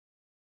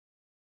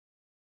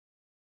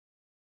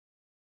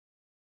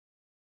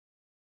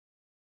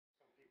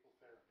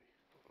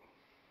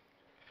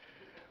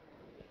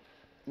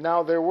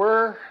Now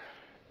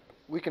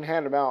we can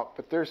hand them out,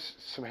 but there's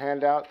some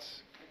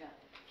handouts.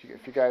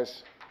 If you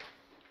guys,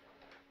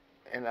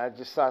 and I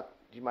just thought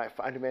you might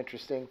find them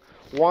interesting.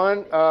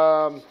 One,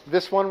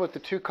 this one with the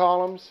 2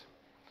 columns,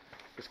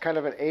 it's kind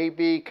of an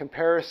A-B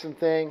comparison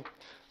thing.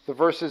 The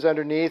verses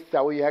underneath,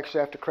 that way you actually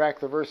have to crack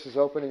the verses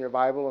open in your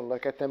Bible and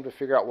look at them to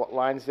figure out what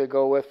lines they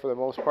go with for the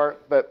most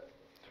part. But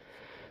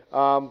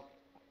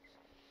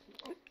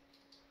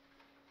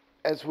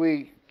as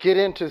we get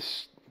into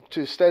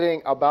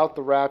studying about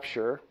the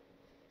rapture,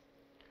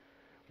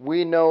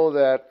 we know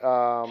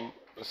that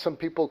some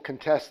people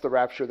contest the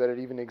rapture, that it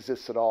even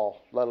exists at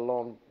all, let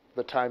alone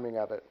the timing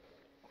of it.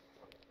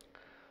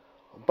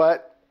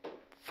 But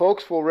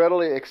folks will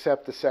readily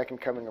accept the second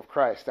coming of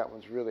Christ. That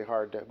one's really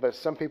hard to, but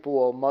some people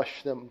will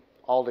mush them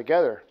all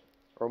together,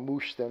 or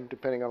moosh them,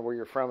 depending on where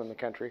you're from in the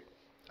country.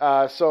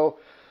 So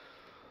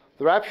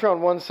the rapture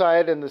on one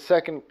side and the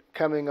second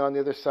coming on the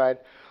other side.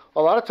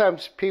 A lot of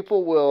times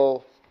people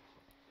will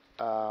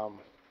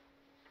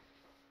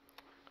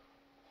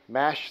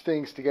mash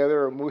things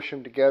together or moosh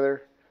them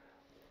together.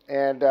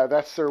 And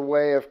that's their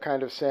way of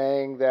kind of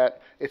saying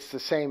that it's the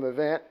same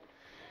event.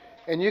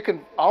 And you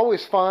can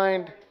always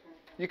find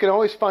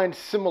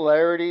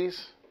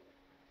similarities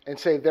and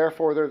say,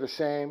 therefore, they're the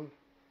same.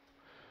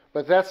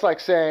 But that's like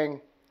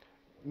saying,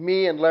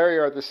 me and Larry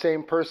are the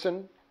same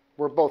person.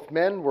 We're both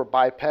men. We're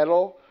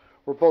bipedal.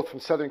 We're both from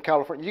Southern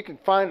California. You can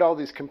find all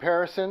these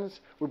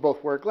comparisons. We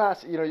both wear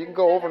glasses. You know, you can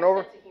go over and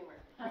over.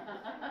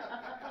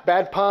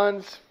 Bad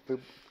puns.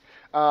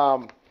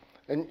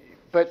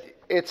 But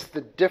it's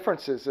the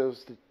differences,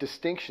 those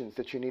distinctions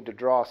that you need to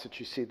draw so that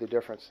you see the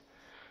difference.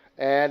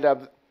 And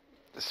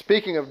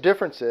speaking of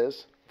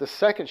differences, the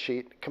second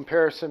sheet,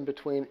 comparison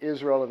between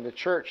Israel and the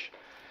church,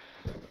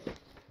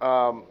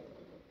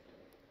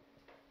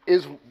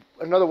 is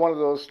another one of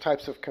those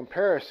types of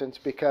comparisons,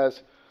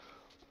 because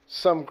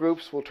some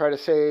groups will try to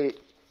say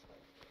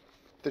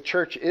the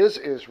church is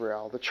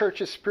Israel, the church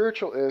is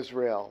spiritual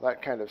Israel,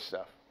 that kind of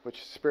stuff,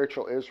 which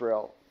spiritual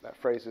Israel, that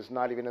phrase is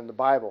not even in the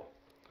Bible.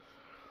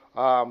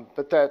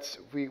 But that's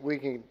we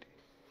can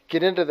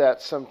get into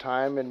that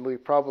sometime, and we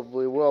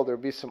probably will.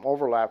 There'll be some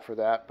overlap for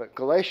that. But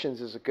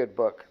Galatians is a good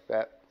book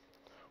that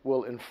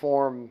will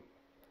inform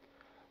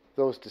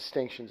those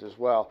distinctions as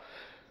well.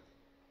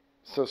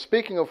 So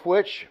speaking of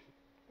which,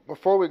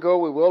 before we go,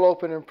 we will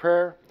open in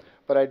prayer.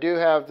 But I do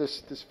have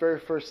this very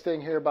first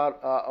thing here about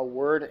a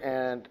word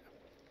and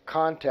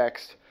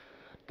context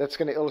that's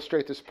going to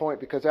illustrate this point.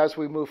 Because as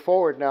we move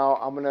forward now,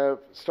 I'm going to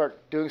start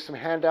doing some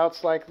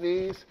handouts like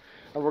these.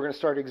 And we're going to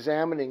start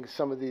examining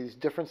some of these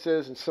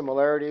differences and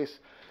similarities,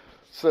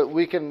 so that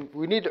we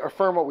need to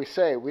affirm what we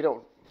say.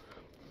 We're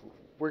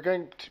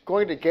going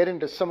to get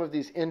into some of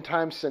these end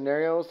time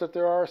scenarios that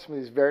there are, some of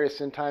these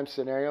various end time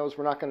scenarios.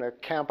 We're not going to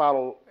camp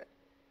out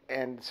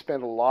and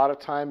spend a lot of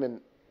time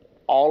in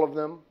all of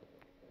them,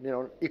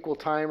 equal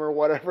time or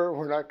whatever.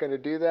 We're not going to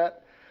do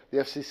that. The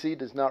FCC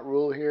does not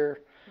rule here,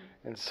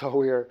 and so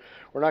we're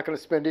not going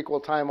to spend equal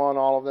time on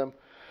all of them.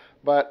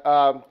 But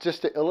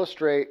just to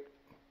illustrate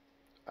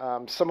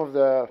some of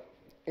the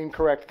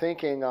incorrect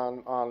thinking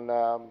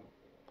on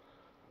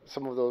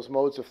some of those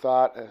modes of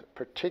thought,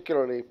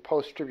 particularly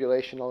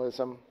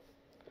post-tribulationalism,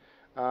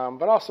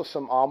 but also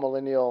some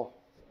amillennial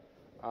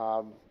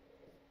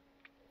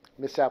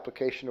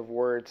misapplication of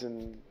words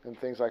and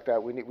things like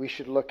that we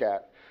should look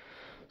at.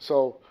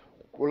 So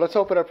let's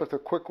open up with a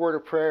quick word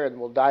of prayer, and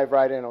we'll dive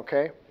right in,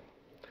 okay?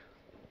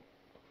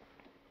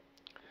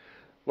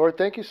 Lord,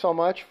 thank you so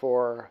much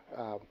for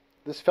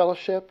this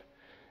fellowship.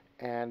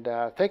 And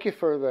thank you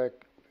for the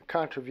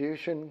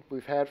contribution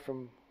we've had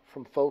from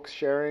folks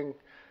sharing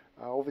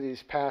over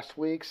these past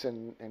weeks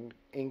and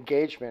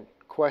engagement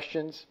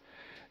questions.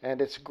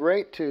 And it's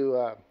great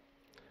to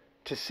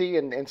see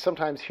and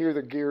sometimes hear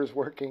the gears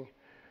working.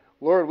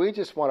 Lord, we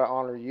just want to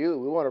honor you.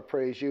 We want to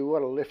praise you. We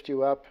want to lift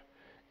you up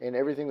in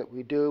everything that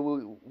we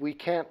do. We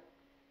can't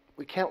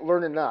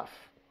learn enough.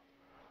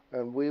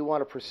 And we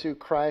want to pursue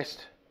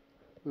Christ.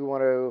 We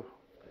want to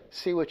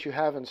see what you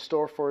have in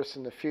store for us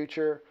in the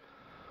future.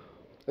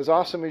 As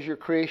awesome as your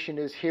creation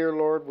is here,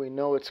 Lord, we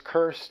know it's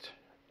cursed.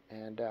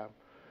 And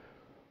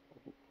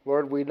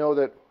Lord, we know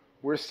that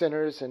we're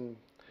sinners, and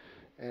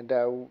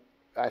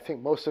I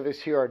think most of us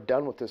here are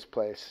done with this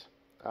place.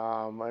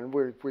 And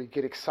we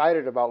get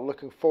excited about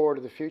looking forward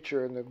to the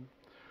future and the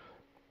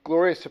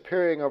glorious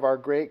appearing of our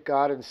great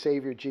God and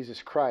Savior,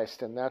 Jesus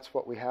Christ. And that's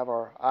what we have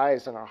our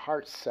eyes and our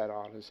hearts set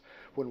on, is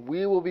when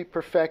we will be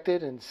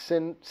perfected and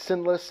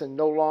sinless and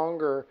no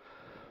longer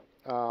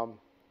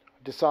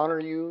dishonor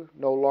you,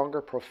 no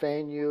longer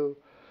profane you,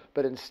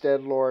 but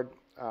instead, Lord,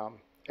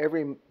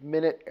 every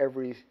minute,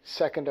 every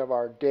second of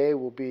our day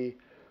will be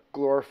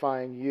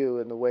glorifying you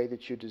in the way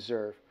that you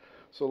deserve.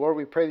 So, Lord,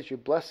 we pray that you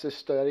bless this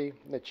study,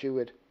 that you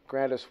would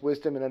grant us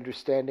wisdom and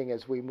understanding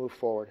as we move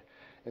forward.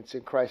 It's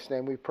in Christ's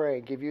name we pray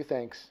and give you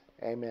thanks.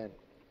 Amen.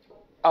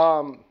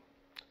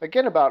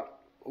 Again, about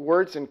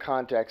words in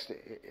context,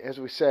 as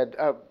we said,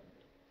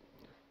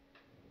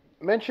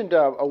 mentioned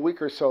a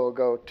week or so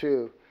ago,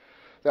 too,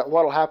 that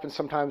what will happen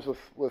sometimes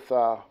with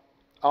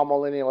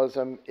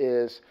amillennialism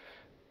is,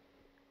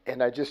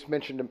 and I just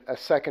mentioned a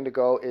second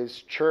ago,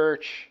 is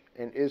church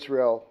and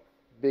Israel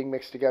being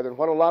mixed together. And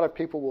what a lot of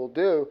people will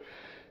do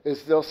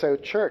is they'll say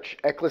church,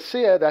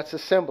 ecclesia, that's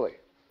assembly.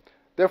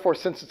 Therefore,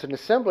 since it's an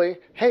assembly,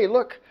 hey,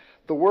 look,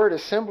 the word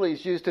assembly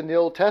is used in the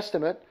Old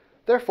Testament,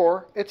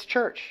 therefore, it's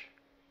church.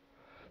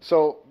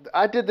 So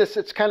I did this,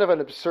 it's kind of an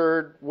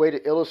absurd way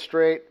to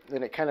illustrate,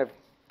 and it kind of,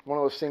 one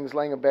of those things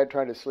laying in bed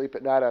trying to sleep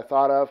at night I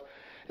thought of.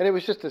 And it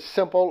was just a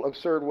simple,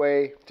 absurd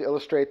way to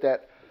illustrate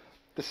that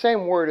the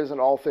same word isn't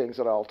all things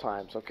at all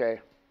times,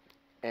 okay?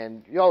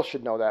 And you all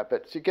should know that,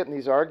 but you get in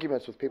these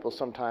arguments with people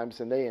sometimes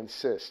and they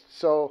insist.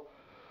 So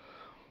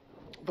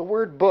the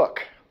word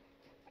book,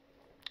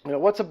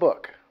 what's a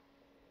book?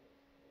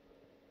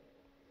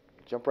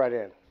 Jump right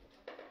in.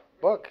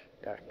 Book,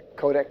 yeah,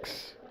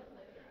 codex,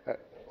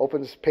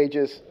 opens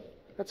pages,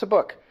 that's a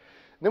book.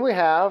 Then we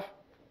have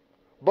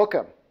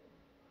bookum.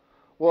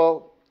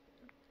 Well,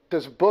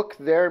 does book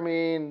there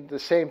mean the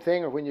same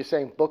thing, or when you're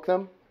saying book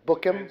them,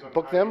 book them,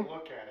 book them?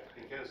 Look at it,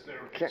 because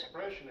their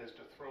expression is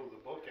to throw the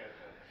book at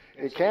them.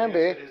 And it can be.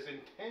 It is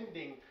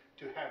intending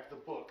to have the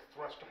book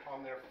thrust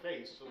upon their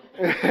face. So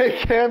that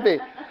it can be.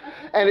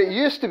 And it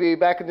used to be,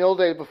 back in the old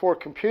days before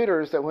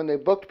computers, that when they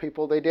booked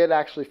people, they did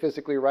actually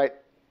physically write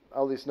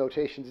all these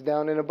notations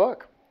down in a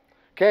book.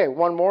 Okay,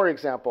 one more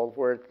example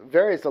where it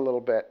varies a little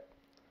bit.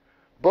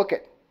 Book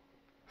it.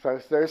 So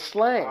there's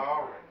slang,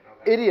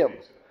 idiom.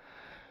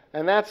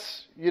 And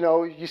that's,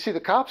 you see the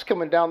cops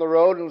coming down the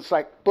road and it's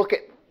like, book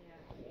it.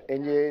 Yeah.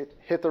 And you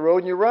hit the road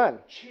and you run.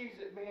 Cheese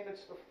it, man,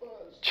 it's the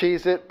fuzz.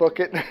 Cheese it, book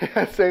it,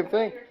 same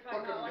thing.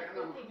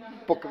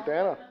 Book them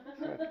down.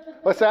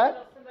 What's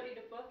that? Somebody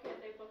to book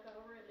it, they book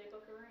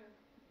a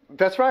room.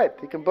 That's right,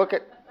 you can book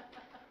it.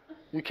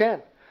 You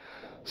can.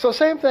 So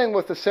same thing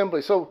with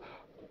assembly. So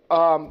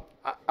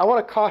I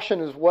want to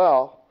caution as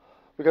well,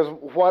 because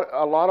what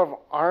a lot of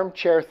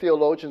armchair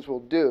theologians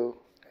will do,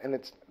 and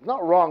it's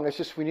not wrong, it's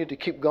just we need to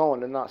keep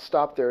going and not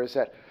stop there, is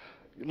that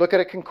you look at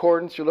a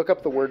concordance, you look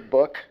up the word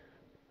book,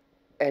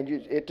 and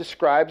it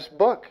describes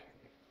book,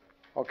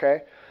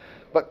 okay?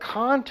 But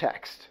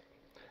context,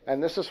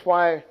 and this is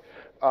why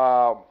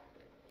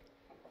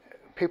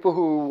people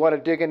who want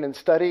to dig in and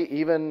study,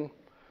 even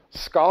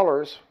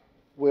scholars,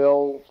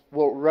 will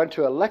run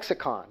to a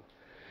lexicon,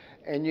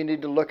 and you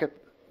need to look at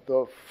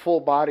the full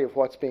body of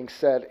what's being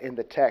said in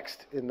the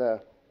text, in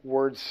the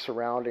words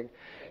surrounding.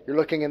 You're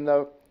looking in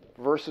the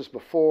verses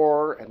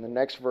before and the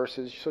next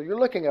verses, so you're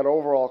looking at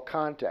overall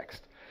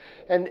context.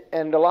 And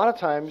a lot of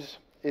times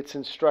it's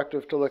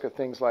instructive to look at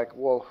things like,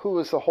 well, who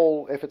is the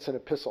whole, if it's an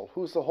epistle,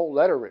 who's the whole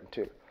letter written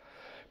to?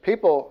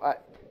 People,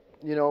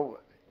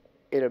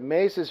 it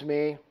amazes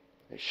me,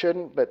 it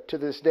shouldn't, but to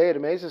this day it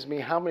amazes me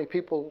how many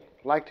people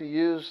like to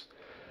use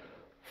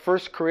 1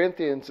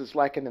 Corinthians as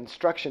like an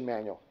instruction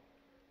manual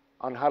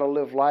on how to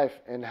live life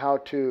and how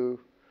to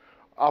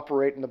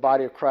operate in the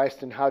body of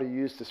Christ and how to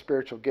use the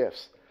spiritual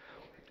gifts.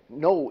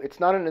 No, it's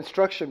not an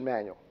instruction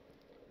manual.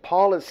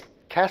 Paul is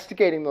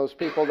castigating those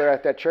people there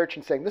at that church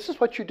and saying, this is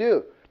what you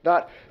do,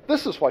 not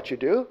this is what you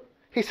do.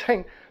 He's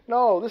saying,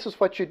 no, this is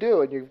what you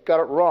do, and you've got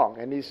it wrong.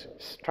 And he's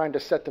trying to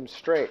set them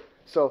straight.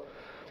 So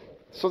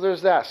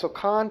there's that. So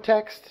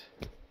context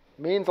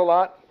means a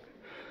lot.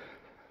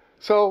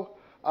 So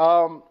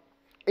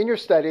in your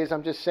studies,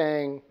 I'm just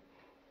saying,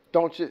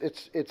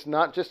 it's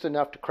not just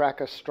enough to crack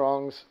a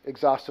Strong's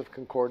exhaustive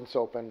concordance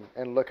open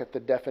and look at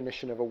the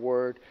definition of a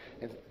word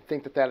and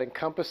think that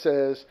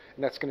encompasses,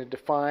 and that's going to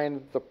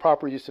define the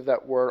proper use of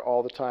that word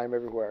all the time,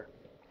 everywhere.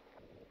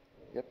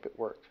 Yep, it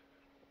worked.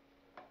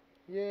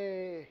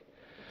 Yay.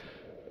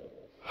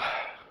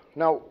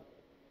 Now,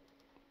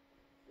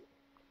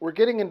 we're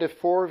getting into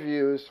 4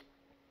 views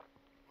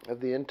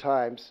of the end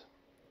times,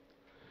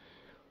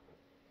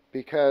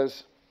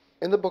 because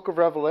in the book of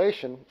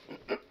Revelation,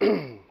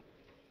 there's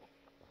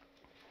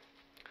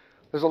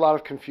a lot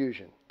of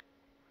confusion.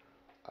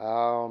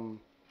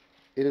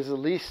 It is the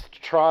least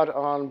trod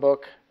on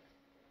book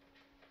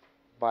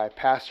by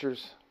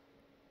pastors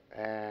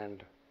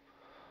and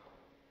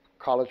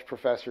college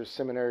professors,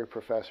 seminary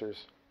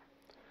professors.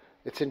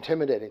 It's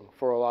intimidating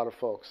for a lot of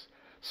folks.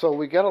 So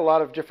we get a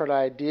lot of different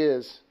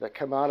ideas that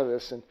come out of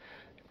this, and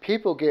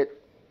people get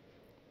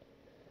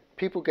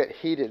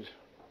heated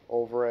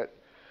over it.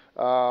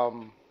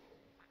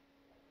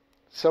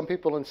 Some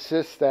people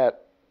insist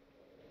that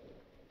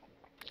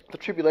the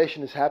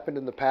tribulation has happened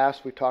in the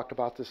past. We talked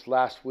about this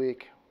last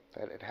week,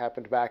 that it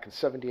happened back in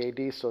 70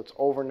 AD, so it's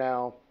over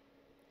now.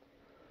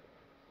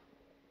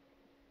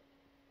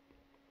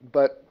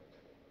 But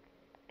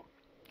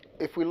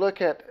if we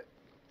look at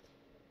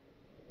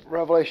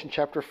Revelation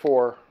chapter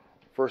 4,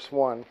 verse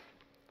 1,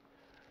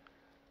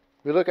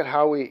 we look at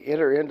how we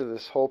enter into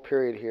this whole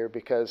period here,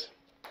 because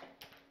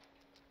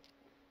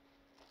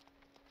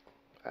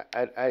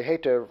I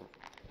hate to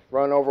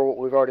run over what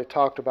we've already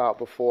talked about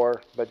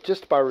before, but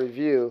just by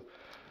review,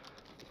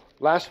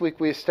 last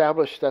week we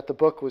established that the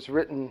book was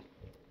written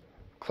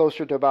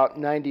closer to about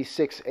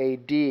 96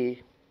 AD. You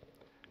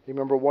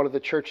remember one of the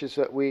churches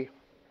that we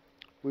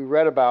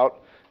read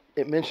about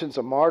it mentions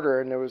a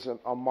martyr, and there was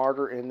a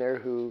martyr in there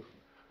who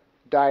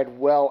died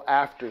well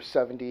after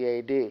 70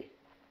 AD.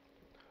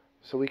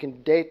 So we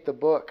can date the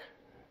book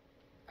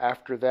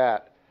after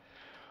that.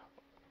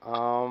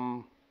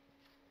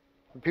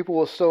 People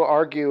will still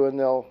argue, and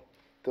they'll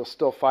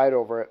still fight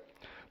over it.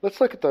 Let's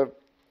look at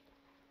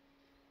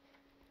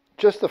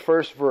just the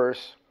first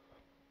verse,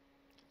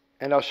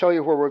 and I'll show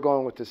you where we're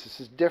going with this. This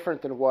is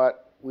different than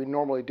what we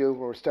normally do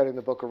when we're studying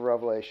the book of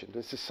Revelation.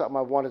 This is something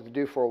I've wanted to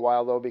do for a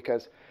while, though,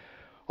 because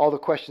all the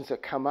questions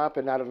that come up,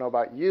 and I don't know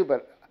about you,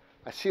 but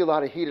I see a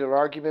lot of heated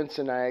arguments,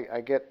 and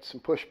I get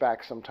some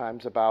pushback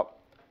sometimes about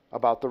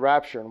the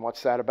rapture and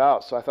what's that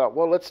about. So I thought,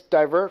 well, let's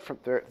divert from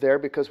there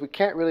because we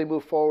can't really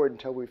move forward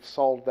until we've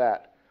solved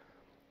that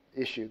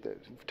issue,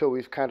 until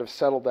we've kind of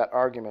settled that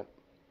argument.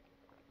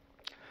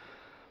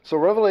 So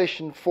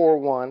Revelation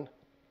 4:1,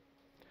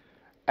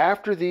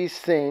 after these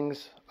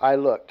things I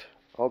looked.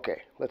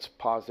 Okay, let's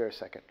pause there a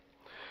second.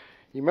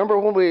 You remember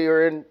when we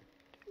were in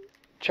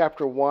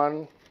chapter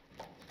 1,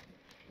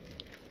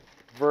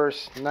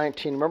 verse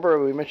 19?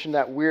 Remember we mentioned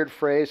that weird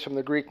phrase from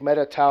the Greek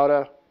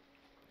metatauta?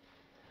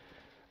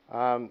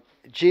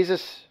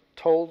 Jesus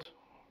told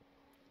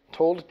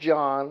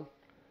John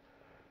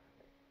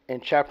in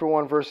chapter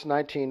 1, verse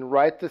 19,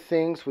 write the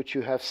things which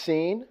you have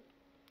seen,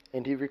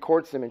 and he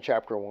records them in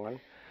chapter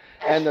 1,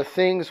 and the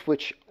things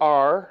which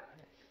are,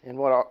 and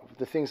what are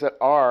the things that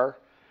are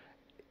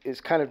is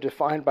kind of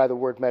defined by the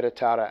word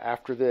metatauta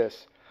after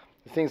this.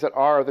 The things that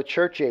are the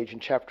church age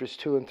in chapters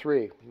 2 and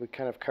 3. We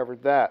kind of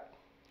covered that.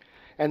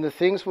 And the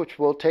things which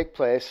will take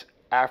place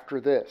after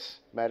this,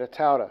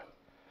 metatauta.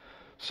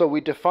 So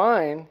we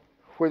define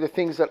where the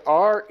things that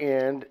are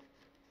in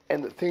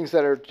and the things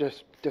that are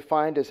just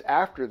defined as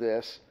after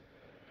this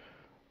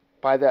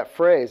by that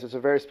phrase. It's a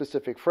very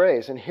specific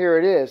phrase. And here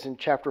it is in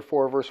chapter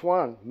 4, verse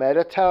 1.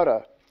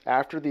 Metatauta,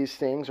 after these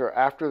things, or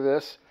after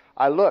this,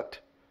 I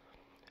looked.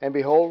 And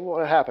behold,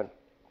 what happened?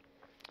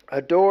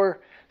 A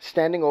door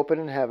standing open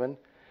in heaven,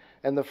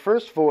 and the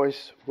first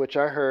voice which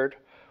I heard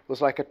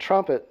was like a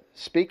trumpet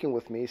speaking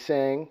with me,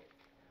 saying,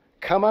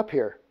 come up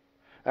here,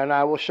 and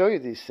I will show you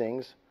these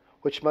things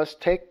which must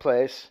take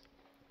place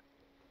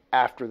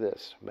after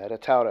this.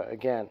 Metatauta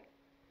again.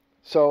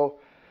 So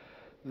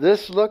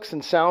this looks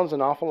and sounds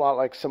an awful lot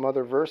like some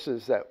other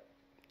verses that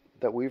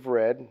we've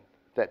read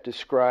that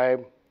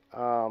describe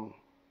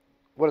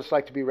what it's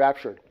like to be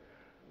raptured.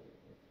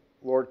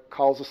 Lord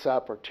calls us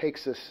up or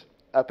takes us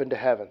up into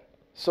heaven.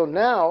 So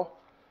now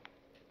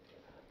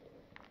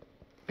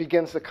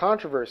begins the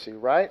controversy,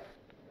 right?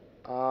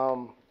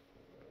 All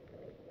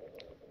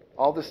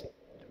this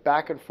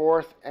back and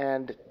forth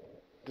and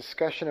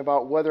discussion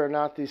about whether or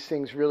not these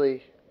things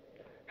really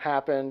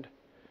happened.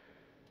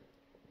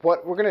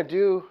 What we're going to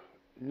do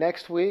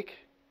next week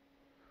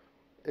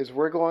is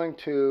we're going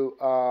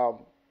to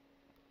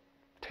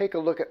take a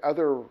look at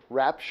other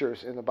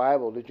raptures in the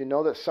Bible. Did you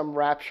know that some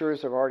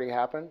raptures have already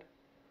happened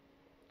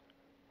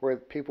where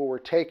people were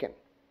taken?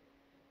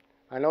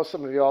 I know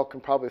some of y'all can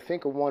probably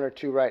think of one or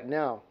two right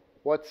now.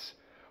 What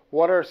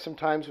are some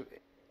times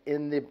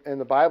in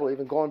the Bible,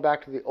 even going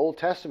back to the Old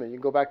Testament, you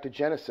can go back to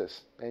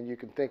Genesis and you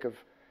can think of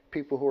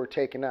people who were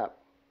taken up.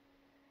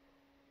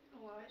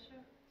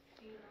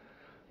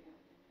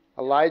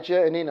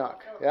 Elijah and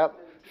Enoch. Yep.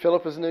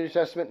 Philip was in the New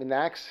Testament. In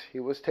Acts, he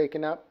was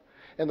taken up.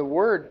 And the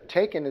word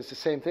taken is the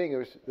same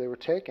thing. They were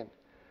taken.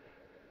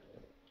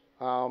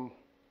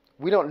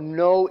 We don't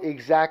know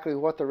exactly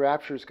what the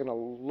rapture is going to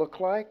look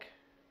like.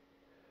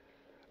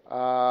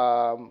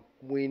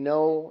 We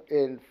know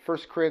in 1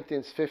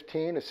 Corinthians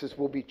 15, it says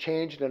we'll be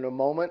changed in a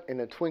moment, in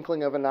a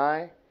twinkling of an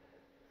eye.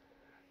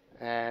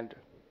 And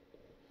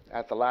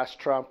at the last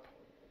trump,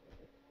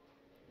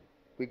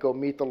 we go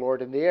meet the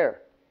Lord in the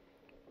air.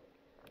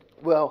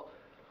 Well,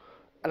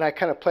 and I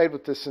kind of played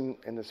with this in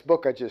this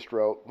book I just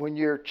wrote. When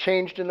you're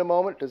changed in a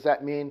moment, does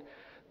that mean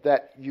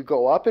that you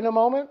go up in a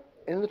moment,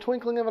 in the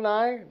twinkling of an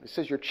eye? It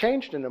says you're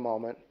changed in a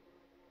moment.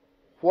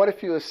 What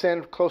if you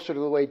ascend closer to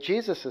the way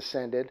Jesus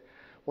ascended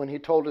when he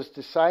told his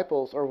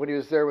disciples, or when he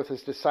was there with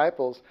his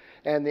disciples,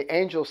 and the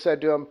angel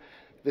said to him,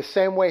 the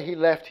same way he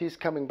left, he's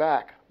coming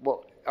back.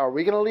 Well, are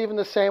we going to leave in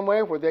the same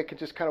way where they could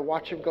just kind of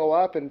watch him go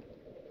up? And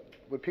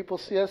would people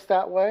see us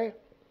that way?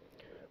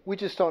 We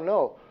just don't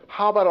know.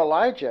 How about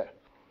Elijah?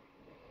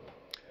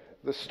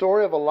 The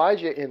story of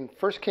Elijah in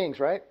 1 Kings,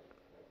 right?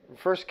 In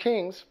 1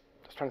 Kings,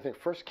 I was trying to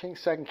think, 1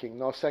 Kings, 2 Kings.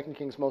 No, 2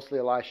 Kings mostly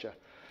Elisha.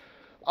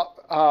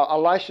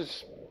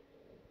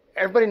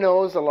 Everybody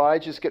knows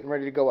Elijah's getting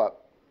ready to go up.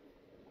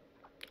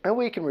 And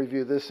we can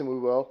review this, and we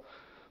will.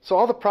 So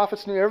all the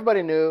prophets knew,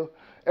 everybody knew.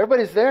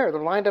 Everybody's there.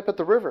 They're lined up at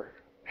the river.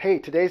 Hey,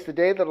 today's the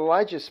day that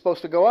Elijah is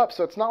supposed to go up.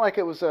 So it's not like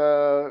it was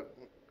a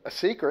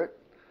secret.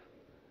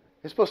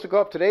 He's supposed to go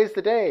up. Today's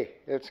the day.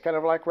 It's kind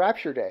of like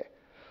Rapture Day.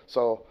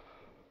 So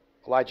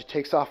Elijah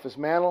takes off his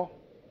mantle,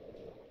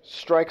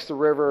 strikes the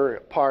river,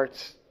 it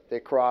parts,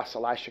 they cross.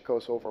 Elisha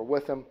goes over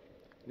with him.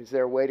 He's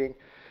there waiting.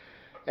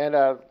 And,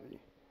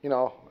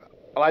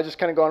 Elijah's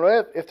kind of going,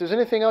 well, if there's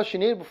anything else you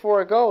need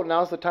before I go,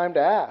 now's the time to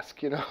ask,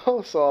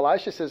 So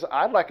Elisha says,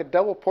 I'd like a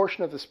double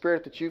portion of the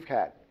Spirit that you've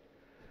had.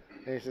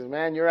 And he says,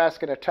 man, you're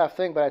asking a tough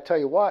thing, but I tell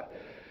you what,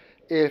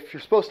 if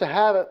you're supposed to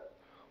have it,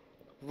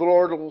 the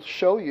Lord will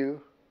show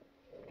you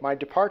my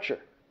departure.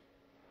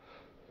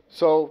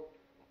 So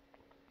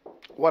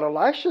what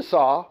Elisha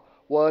saw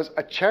was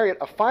a chariot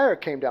of fire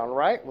came down,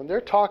 right? When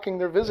they're talking,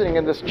 they're visiting,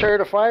 and this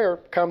chariot of fire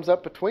comes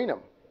up between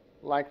them,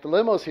 like the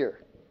limos here.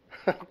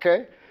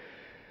 Okay?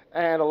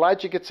 And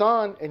Elijah gets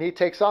on, and he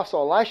takes off. So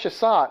Elisha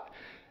saw it.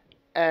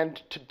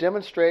 And to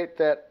demonstrate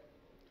that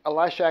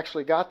Elisha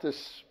actually got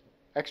this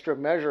extra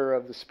measure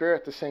of the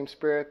Spirit, the same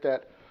Spirit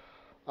that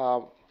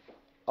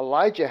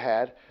Elijah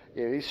had,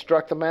 he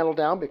struck the mantle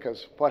down,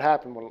 because what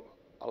happened when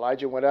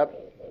Elijah went up?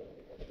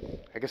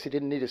 I guess he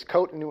didn't need his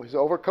coat, his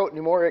overcoat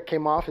anymore. It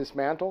came off his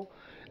mantle,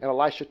 and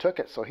Elisha took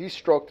it. So he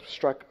struck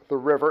the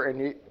river,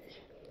 and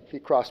he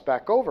crossed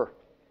back over.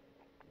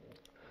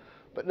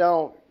 But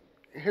now,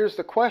 here's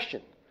the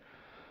question.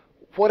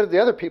 What did the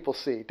other people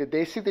see? Did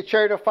they see the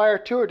chariot of fire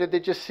too, or did they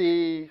just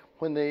see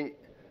when the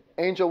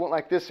angel went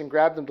like this and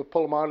grabbed them to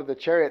pull them out of the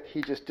chariot,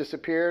 he just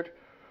disappeared?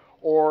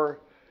 Or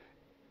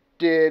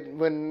did,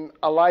 when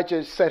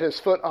Elijah set his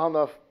foot on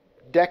the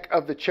deck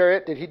of the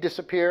chariot, did he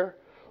disappear?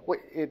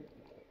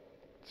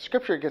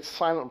 Scripture gets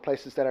silent in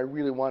places that I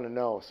really want to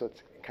know, so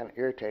it's kind of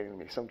irritating to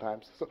me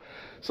sometimes.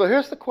 So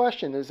here's the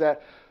question, is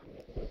that,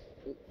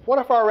 what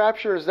if our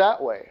rapture is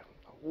that way?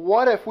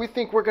 What if we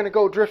think we're going to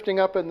go drifting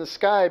up in the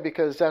sky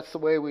because that's the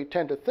way we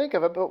tend to think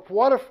of it, but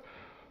what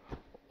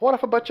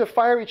if a bunch of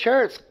fiery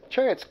chariots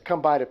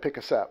come by to pick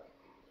us up?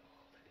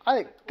 I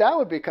think that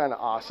would be kind of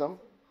awesome.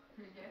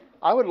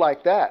 I would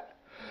like that.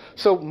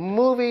 So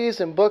movies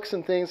and books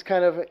and things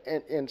kind of,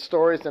 in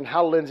stories, and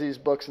Hal Lindsey's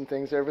books and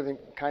things, everything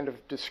kind of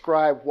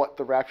describe what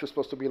the rapture is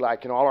supposed to be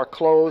like. All our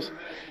clothes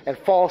and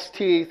false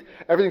teeth,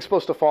 everything's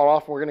supposed to fall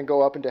off and we're going to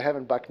go up into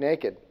heaven buck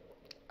naked.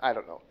 I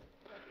don't know.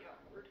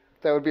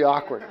 That would be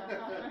awkward.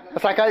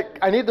 It's like,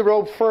 I need the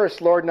robe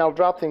first, Lord, and I'll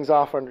drop things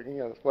off under,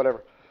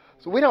 whatever.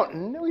 So we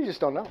just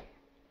don't know.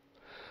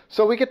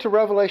 So we get to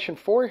Revelation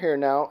 4 here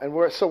now, and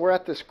we're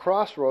at this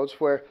crossroads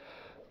where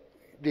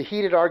the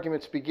heated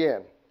arguments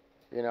begin,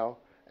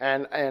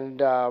 and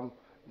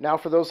now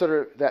for those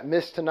that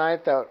missed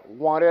tonight, that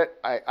want it,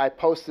 I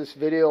post this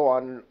video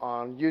on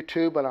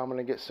YouTube, and I'm going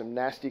to get some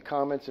nasty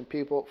comments from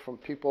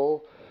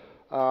people.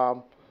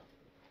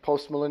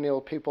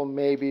 Post-millennial people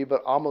maybe,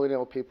 but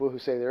all-millennial people who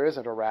say there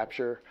isn't a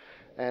rapture.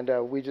 And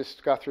we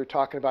just got through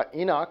talking about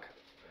Enoch.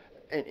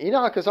 And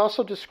Enoch is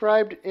also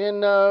described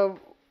in,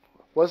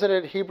 wasn't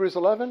it Hebrews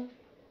 11?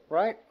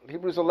 Right?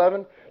 Hebrews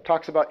 11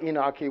 talks about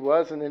Enoch. He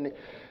was, and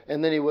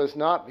then he was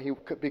not,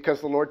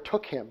 because the Lord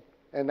took him.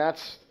 And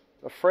that's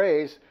a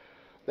phrase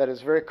that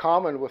is very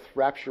common with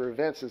rapture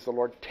events, is the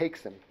Lord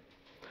takes them.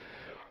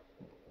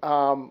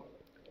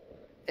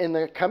 In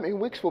the coming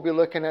weeks, we'll be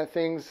looking at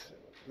things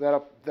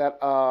that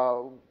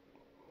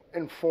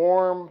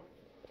inform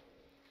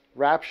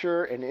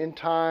rapture and end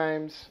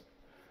times,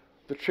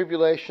 the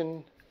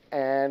tribulation,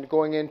 and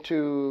going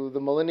into the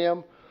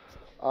millennium,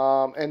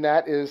 and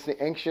that is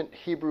the ancient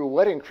Hebrew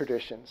wedding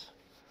traditions.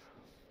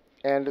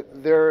 And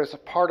there is a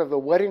part of the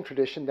wedding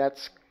tradition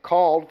that's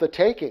called the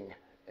taking,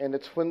 and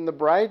it's when the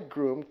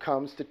bridegroom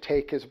comes to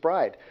take his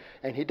bride.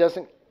 And he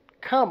doesn't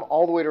come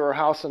all the way to her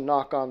house and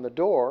knock on the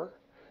door,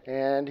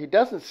 and he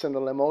doesn't send the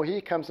limo. He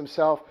comes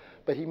himself,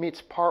 but he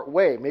meets part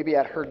way, maybe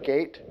at her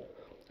gate.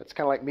 It's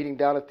kind of like meeting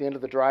down at the end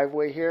of the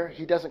driveway here.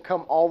 He doesn't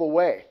come all the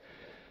way.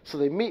 So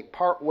they meet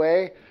part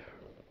way,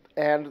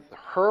 and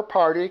her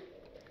party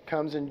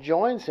comes and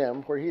joins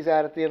him where he's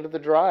at the end of the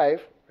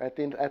drive, at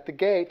the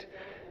gate.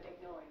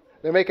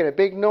 They're making a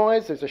big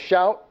noise. There's a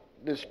shout.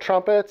 There's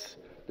trumpets.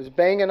 There's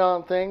banging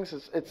on things.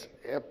 It's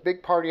a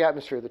big party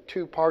atmosphere. The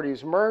two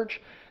parties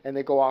merge, and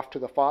they go off to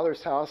the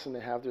Father's house, and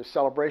they have their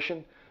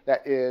celebration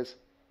that is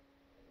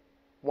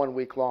 1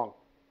 week long.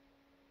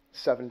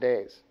 7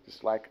 days.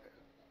 It's like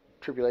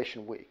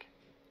tribulation week.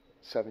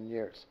 7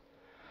 years.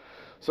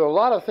 So a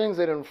lot of things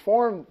that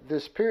inform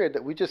this period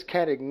that we just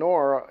can't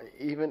ignore,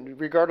 even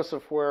regardless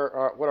of what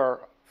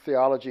our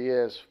theology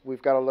is.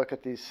 We've got to look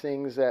at these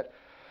things that,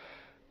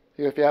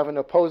 if you have an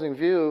opposing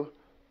view,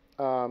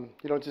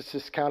 you don't just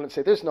discount it and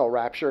say, there's no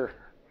rapture,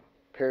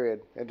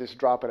 period, and just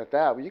drop it at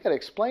that. Well, you got to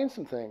explain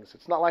some things.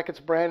 It's not like it's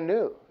brand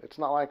new. It's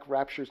not like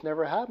rapture's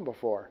never happened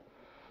before.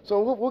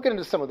 So we'll get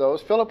into some of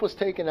those. Philip was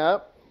taken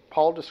up.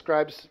 Paul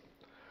describes,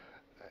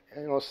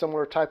 a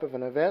similar type of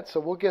an event. So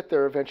we'll get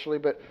there eventually.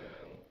 But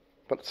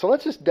so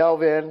let's just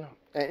delve in.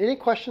 And any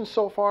questions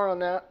so far on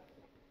that?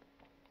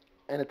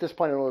 And at this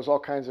point, I know there's all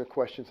kinds of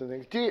questions and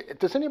things.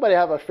 Does anybody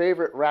have a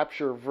favorite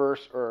rapture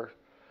verse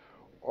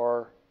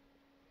or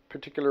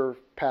particular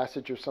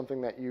passage or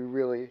something that you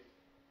really?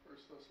 1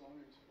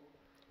 Thessalonians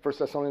 4. 1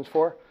 Thessalonians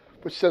 4,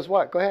 which says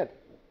what? Go ahead.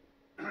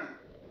 Well,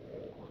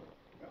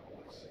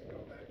 let's see. Go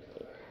back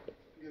to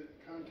get it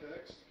in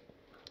context.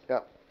 Yeah.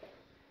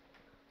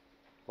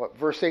 What,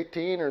 verse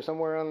 18 or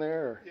somewhere on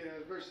there? Or? Yeah,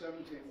 verse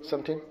 17.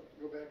 17?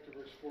 Go back to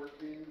verse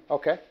 14.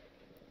 Okay.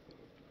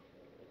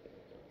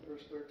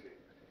 Verse 13.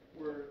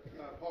 Where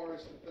Paul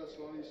writes to the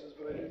Thessalonians, says,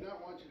 "But I do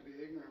not want you to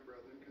be ignorant,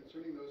 brethren,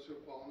 concerning those who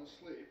have fallen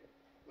asleep,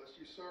 lest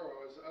you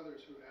sorrow as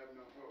others who have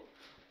no hope.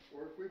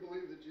 For if we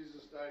believe that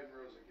Jesus died and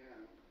rose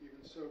again,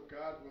 even so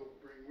God will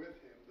bring with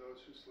him those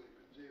who sleep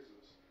in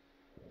Jesus.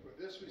 For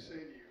this we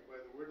say to you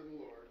by the word of the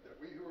Lord, that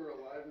we who are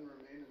alive and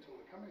remain until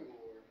the coming of the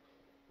Lord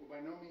will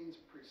by no means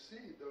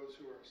precede those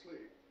who are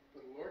asleep. For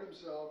the Lord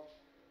himself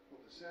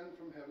will descend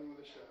from heaven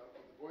with a shout,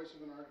 with the voice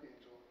of an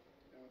archangel,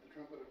 and with the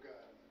trumpet of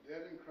God. And the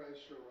dead in Christ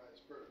shall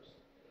rise first.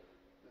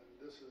 And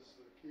this is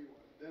the key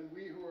one. Then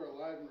we who are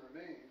alive and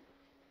remain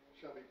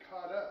shall be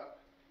caught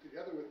up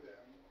together with them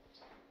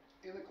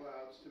in the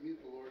clouds to meet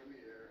the Lord in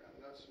the air, and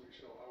thus we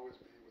shall always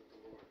be with the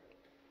Lord.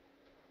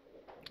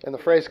 And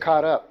the phrase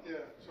caught up.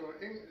 Yeah, so,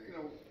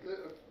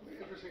 the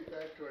interesting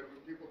factoid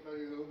when people tell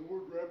you the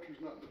word rapture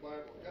is not in the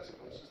Bible. Yes,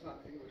 it is. It's not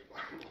in the English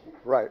Bible.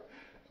 Right.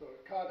 So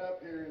caught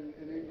up here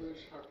in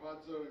English,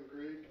 Harpazo in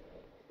Greek,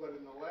 but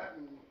in the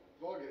Latin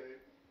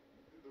Vulgate,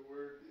 the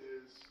word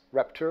is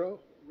Rapturo?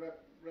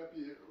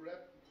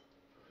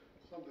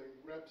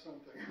 rep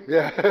something.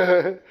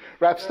 Yeah.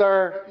 Rap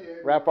star,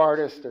 Rapier, rap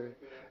artist. Or, like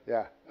that.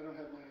 yeah. I don't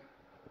have my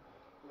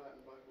Latin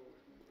Bible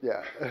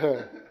with me.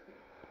 Yeah.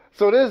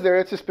 So it is there.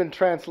 It's just been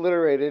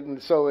transliterated,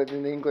 and so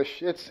in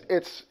English,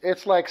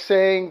 it's like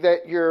saying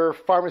that your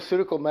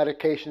pharmaceutical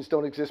medications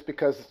don't exist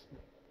because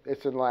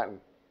it's in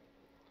Latin.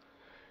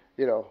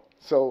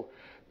 So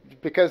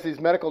because these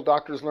medical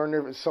doctors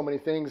learn so many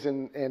things,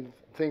 and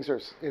things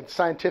are in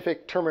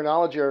scientific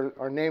terminology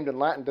are named in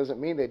Latin, doesn't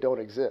mean they don't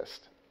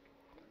exist.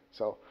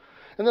 So,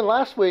 and then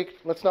last week,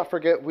 let's not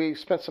forget, we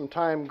spent some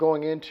time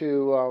going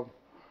into.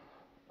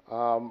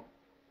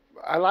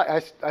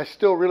 I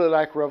still really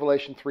like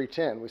Revelation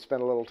 3:10. We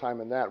spent a little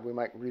time in that. We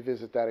might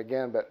revisit that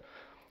again, but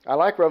I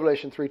like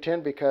Revelation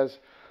 3:10 because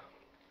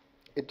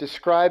it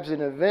describes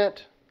an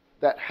event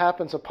that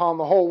happens upon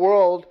the whole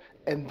world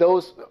and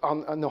those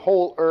on the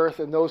whole earth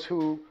and those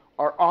who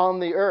are on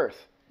the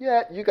earth.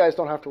 Yeah, you guys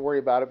don't have to worry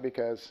about it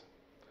because,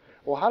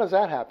 well, how does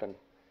that happen?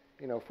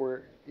 If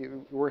we're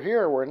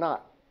here or we're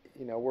not.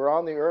 We're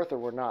on the earth or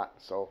we're not.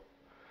 So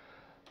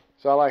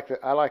I like that.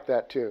 I like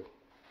that too.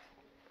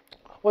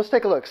 Let's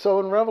take a look. So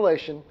in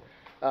Revelation,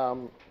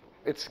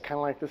 it's kind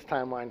of like this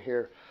timeline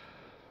here.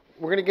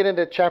 We're going to get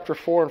into chapter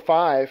 4 and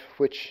 5,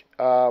 which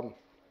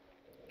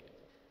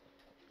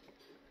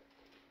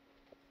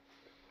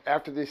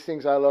after these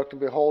things I looked, and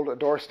behold, a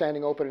door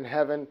standing open in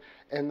heaven,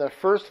 and the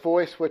first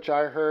voice which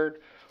I heard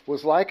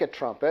was like a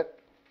trumpet.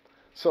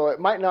 So it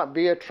might not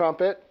be a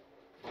trumpet.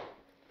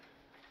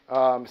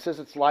 It says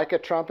it's like a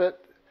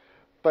trumpet,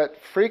 but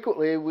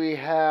frequently we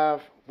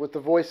have, with the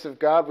voice of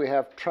God, we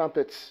have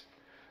trumpets,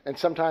 and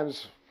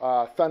sometimes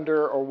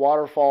thunder or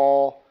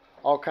waterfall,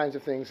 all kinds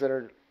of things that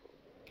are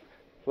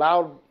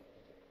loud,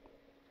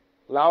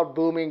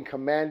 booming,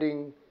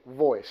 commanding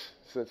voice.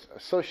 So it's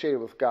associated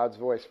with God's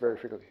voice very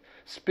frequently.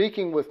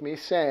 Speaking with me,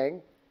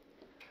 saying,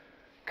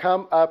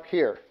 "Come up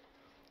here,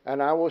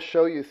 and I will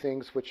show you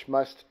things which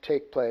must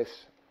take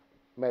place,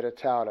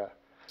 metatauta."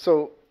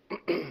 So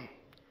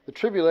the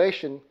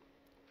tribulation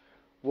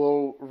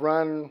will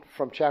run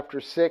from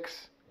chapter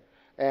 6,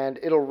 and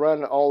it'll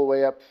run all the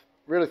way up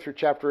really through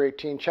chapter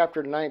 18.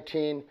 Chapter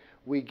 19,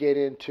 we get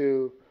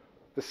into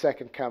the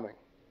second coming.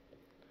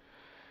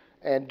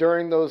 And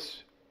during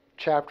those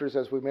chapters,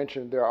 as we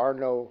mentioned, there are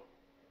no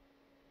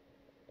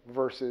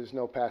verses,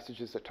 no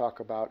passages that talk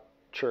about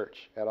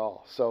church at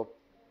all. So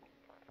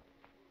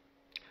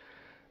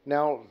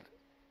now,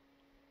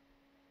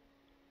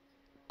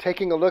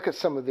 taking a look at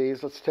some of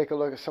these, let's take a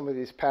look at some of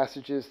these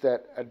passages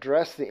that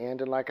address the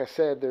end. And like I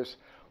said, there's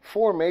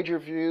 4 major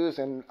views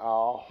and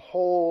a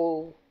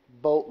whole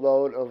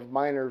boatload of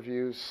minor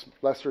views,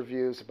 lesser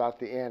views about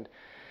the end.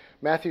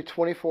 Matthew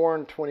 24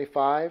 and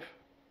 25,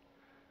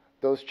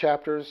 those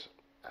chapters.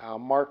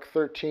 Mark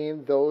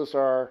 13, those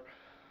are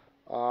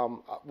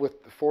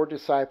with the 4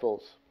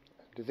 disciples.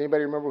 Does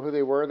anybody remember who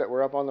they were that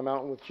were up on the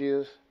mountain with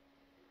Jesus?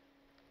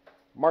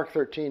 Mark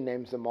 13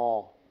 names them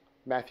all.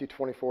 Matthew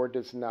 24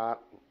 does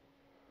not.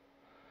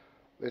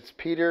 It's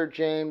Peter,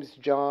 James,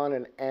 John,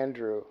 and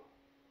Andrew,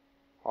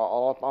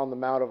 all up on the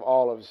Mount of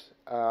Olives.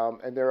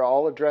 And they're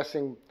all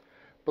addressing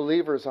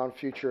believers on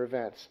future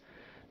events.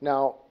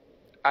 Now,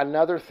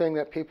 another thing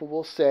that people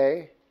will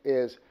say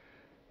is,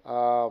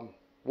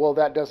 well,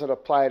 that doesn't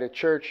apply to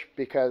church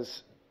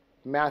because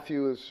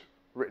Matthew is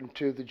written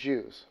to the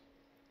Jews.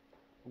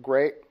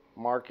 Great.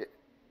 Mark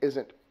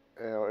isn't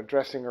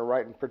addressing or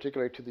writing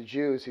particularly to the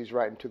Jews. He's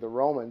writing to the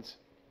Romans.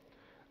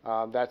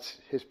 That's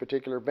his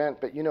particular bent.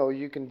 But,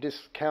 you can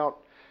discount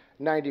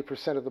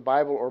 90% of the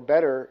Bible or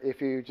better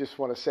if you just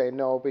want to say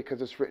no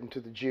because it's written to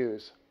the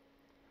Jews.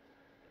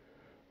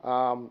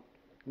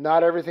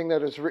 Not everything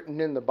that is written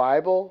in the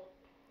Bible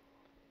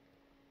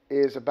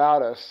is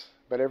about us,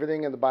 but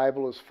everything in the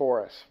Bible is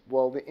for us.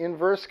 Well, the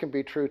inverse can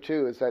be true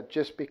too, is that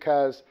just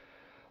because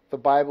the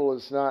Bible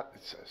is not,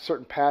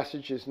 certain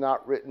passage is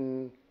not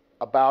written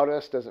about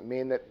us, doesn't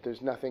mean that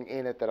there's nothing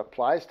in it that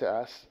applies to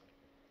us.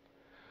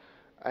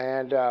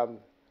 And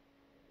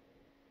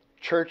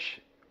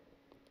church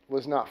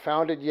was not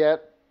founded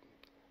yet,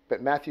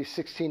 but Matthew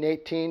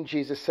 16:18,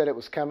 Jesus said it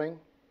was coming.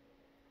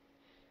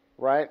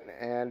 right?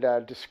 And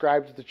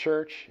describes the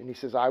church. And he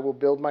says, I will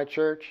build my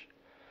church.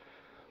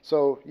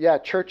 So, yeah,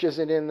 church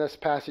isn't in this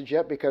passage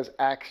yet because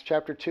Acts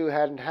chapter 2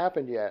 hadn't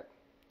happened yet.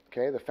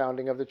 Okay, the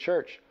founding of the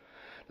church.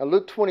 Now,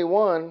 Luke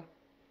 21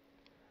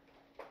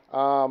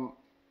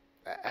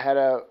 had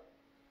a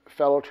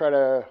fellow try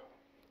to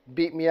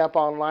beat me up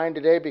online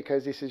today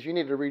because he says, you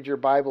need to read your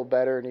Bible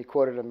better. And he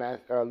quoted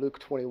a Luke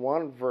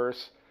 21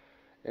 verse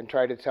and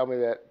tried to tell me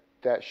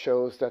that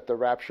shows that the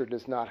rapture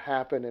does not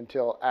happen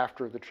until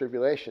after the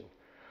tribulation.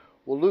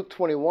 Well, Luke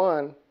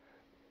 21,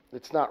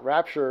 it's not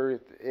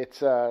rapture.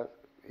 It's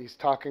he's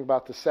talking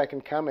about the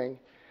second coming.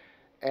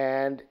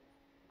 And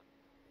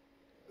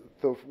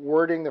the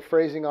wording, the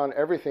phrasing on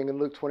everything in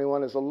Luke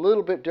 21 is a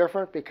little bit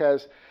different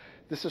because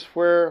this is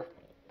where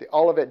the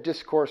Olivet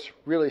Discourse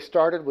really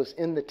started, was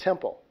in the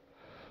temple.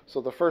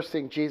 So the first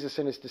thing Jesus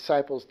and his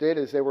disciples did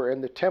is they were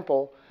in the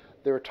temple.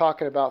 They were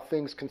talking about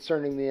things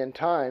concerning the end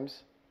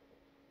times.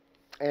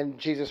 And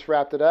Jesus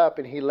wrapped it up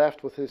and he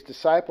left with his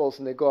disciples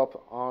and they go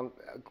up on,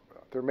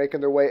 they're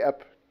making their way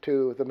up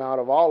to the Mount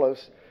of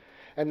Olives.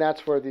 And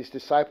that's where these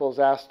disciples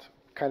asked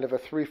kind of a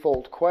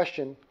threefold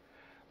question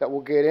that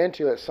we'll get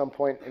into at some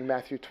point in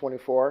Matthew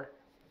 24,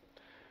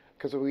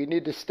 because we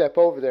need to step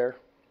over there.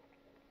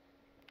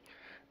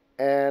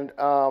 And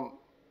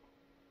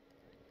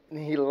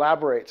he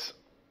elaborates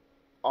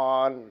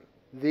on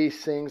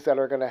these things that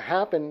are going to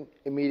happen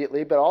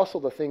immediately, but also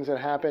the things that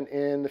happen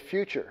in the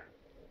future,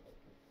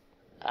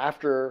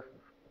 after,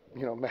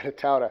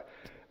 metatauta,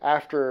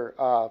 after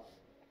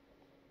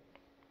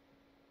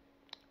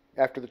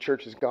the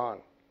church is gone.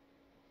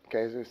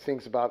 Okay, there's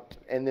things about,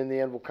 and then the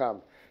end will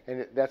come.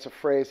 And that's a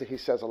phrase that he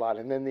says a lot.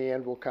 And then the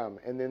end will come.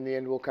 And then the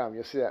end will come.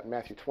 You'll see that in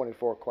Matthew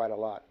 24 quite a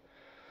lot.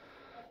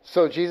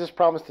 So Jesus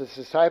promised his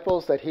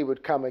disciples that he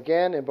would come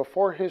again. And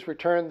before his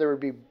return, there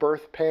would be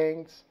birth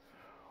pangs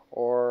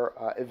or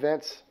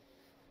events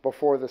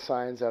before the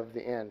signs of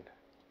the end.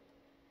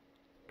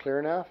 Clear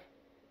enough?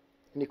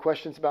 Any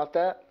questions about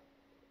that?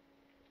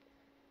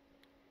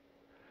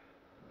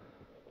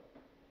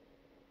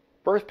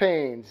 Birth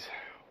pains.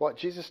 What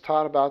Jesus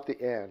taught about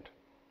the end.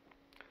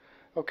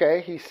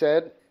 Okay, he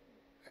said,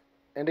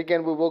 and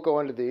again we will go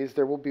into these,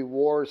 there will be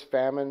wars,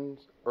 famines,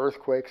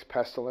 earthquakes,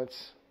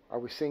 pestilence. Are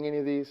we seeing any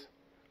of these?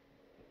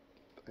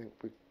 I think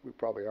we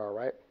probably are,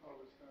 right?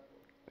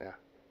 Yeah.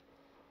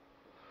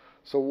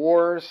 So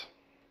wars,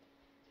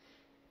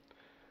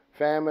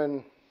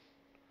 famine,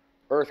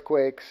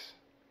 earthquakes,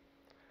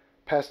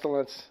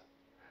 pestilence.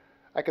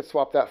 I could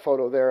swap that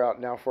photo there out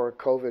now for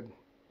COVID,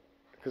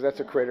 because that's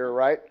a crater,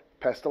 right?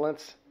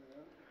 Pestilence.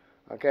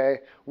 Okay.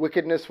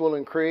 Wickedness will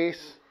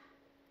increase.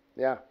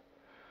 Yeah.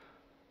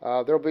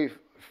 There'll be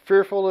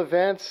fearful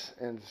events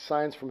and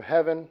signs from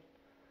heaven.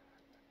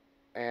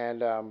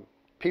 And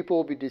people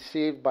will be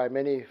deceived by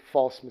many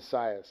false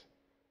messiahs.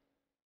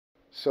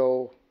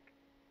 So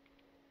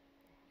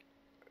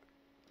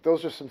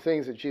those are some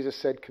things that Jesus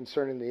said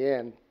concerning the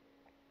end.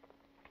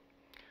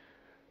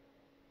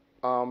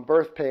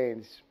 Birth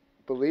pains.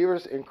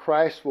 Believers in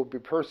Christ will be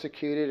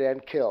persecuted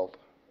and killed.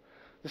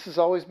 This has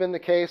always been the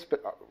case,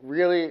 but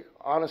really,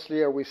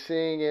 honestly, are we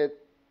seeing it?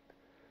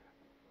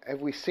 Have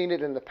we seen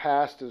it in the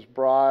past as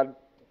broad,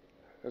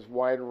 as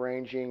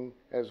wide-ranging,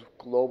 as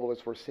global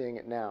as we're seeing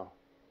it now?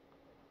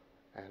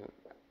 And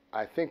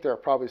I think there are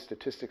probably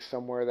statistics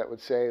somewhere that would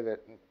say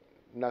that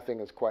nothing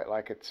is quite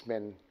like it's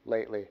been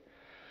lately.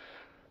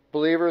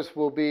 Believers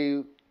will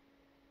be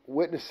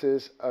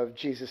witnesses of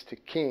Jesus to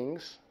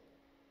kings,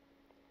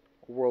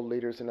 world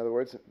leaders in other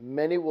words.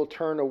 Many will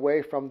turn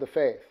away from the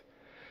faith.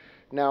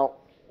 Now,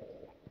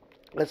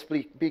 let's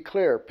be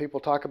clear. People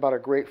talk about a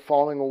great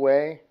falling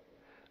away.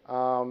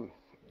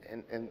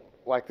 And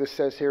like this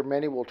says here,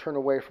 many will turn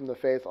away from the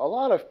faith. A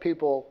lot of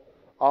people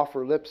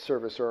offer lip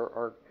service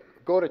or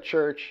go to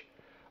church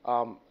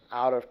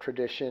out of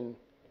tradition.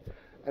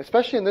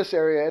 Especially in this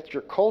area, it's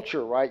your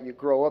culture, right? You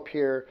grow up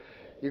here.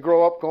 You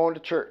grow up going to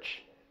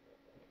church.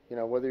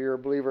 Whether you're a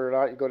believer or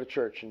not, you go to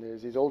church. And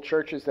there's these old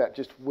churches that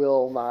just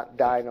will not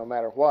die no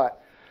matter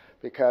what,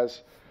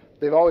 because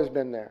they've always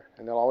been there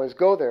and they'll always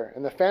go there.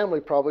 And the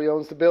family probably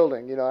owns the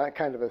building, that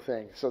kind of a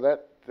thing. So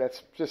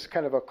that's just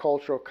kind of a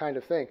cultural kind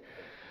of thing.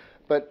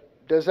 But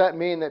does that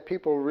mean that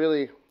people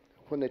really,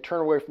 when they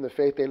turn away from the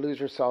faith, they lose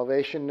their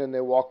salvation and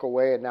they walk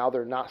away and now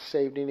they're not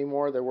saved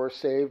anymore? They were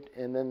saved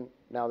and then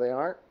now they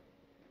aren't?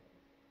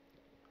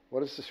 What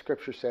does the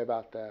scripture say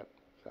about that?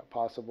 Is that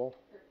possible?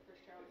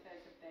 First John says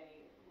if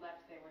they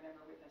left, they were never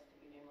with us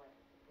to begin with.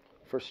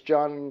 1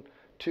 John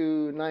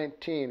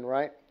 2:19,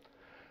 right?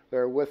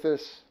 They're with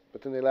us,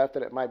 but then they left,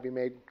 that it might be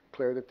made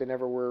clear that they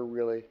never were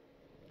really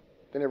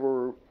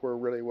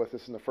with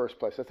us in the first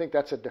place. I think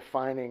that's a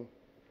defining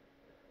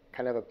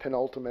kind of a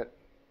penultimate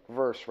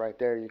verse right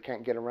there. You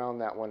can't get around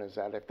that one, is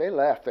that if they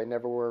left, they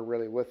never were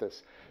really with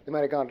us. They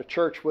might have gone to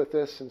church with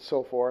us and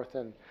so forth.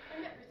 And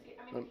if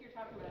you're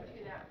talking about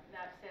too,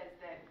 that says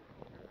that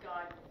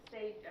God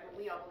saved.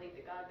 We all believe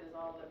that God does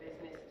all the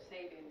business of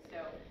saving.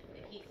 So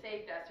if he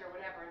saved us or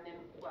whatever, and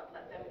then let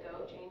them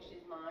go, changed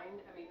his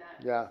mind.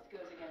 That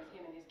goes against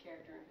him and his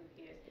character and who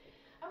he is.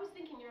 I was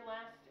thinking you're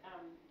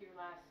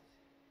last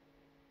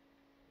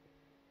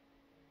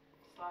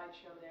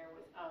slideshow there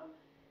was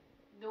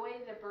the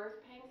way the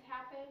birth pangs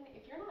happen.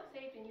 If you're not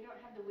saved and you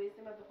don't have the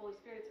wisdom of the Holy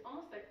Spirit, it's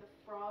almost like the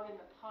frog in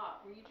the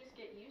pot, where you just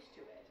get used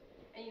to it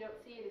and you don't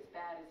see it as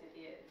bad as it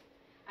is.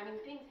 I mean,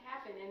 things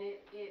happen, and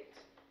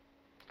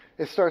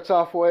It starts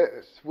off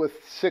with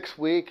 6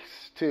 weeks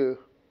to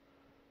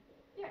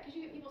because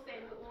you get people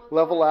saying, well, it's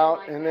level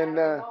always out, been and like then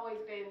that, it's always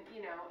been,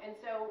 and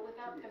so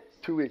without the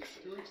 2 weeks.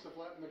 2 weeks to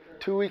flatten the curve.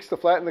 2 weeks to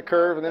flatten the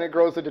curve, and then it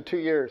grows into 2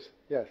 years.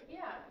 Yes.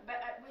 yeah, but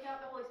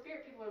without the Holy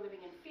Spirit, people are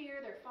living in fear.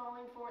 They're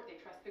falling for it. They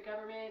trust the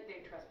government.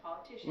 They trust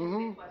politicians.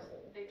 Mhm.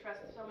 They trust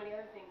so many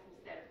other things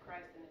instead of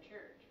Christ and the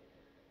church.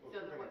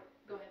 So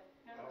go ahead.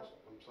 No,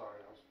 I'm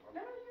sorry.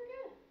 no, you're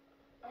good.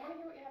 I want to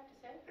hear what you have to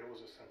say. It was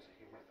a sense of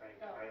humor thing.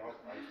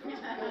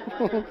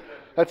 Oh.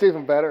 That's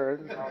even better.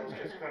 I was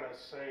just going to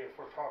say, if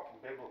we're talking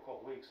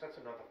biblical weeks, that's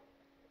another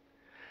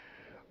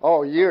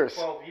Oh, years.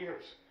 12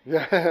 years.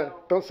 Yeah.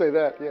 Don't say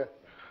that. Yeah.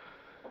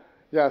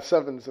 Yeah,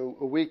 seven's a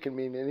week can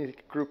mean any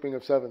grouping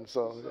of seven.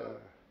 So. Yeah.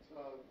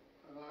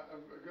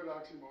 A good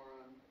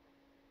oxymoron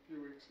a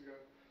few weeks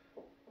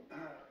ago.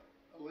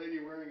 A lady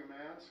wearing a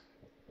mask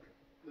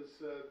that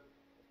said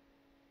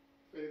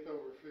faith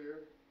over fear.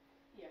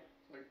 Yeah.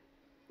 Like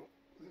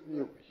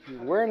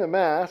You're wearing a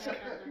mask.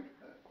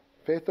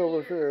 Faith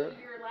over fear. So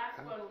your last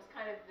one was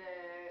kind of the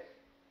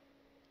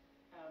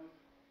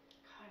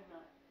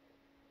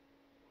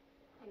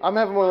I'm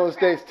having one of those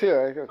days too.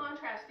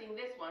 Contrasting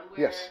this one, where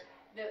Yes.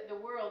 the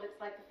world, it's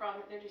like the frog.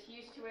 They're just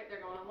used to it. They're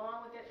going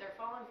along with it. They're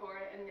falling for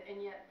it,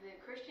 and yet the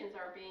Christians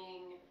are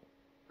being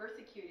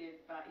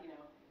persecuted by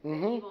the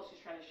evil's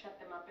just trying to shut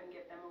them up and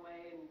get them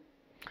away. And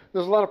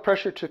There's a lot of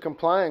pressure to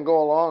comply and go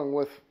along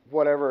with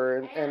whatever,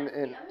 and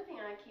the other thing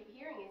I keep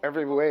hearing is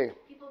every way.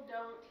 people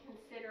don't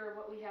consider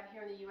what we have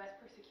here in the U.S.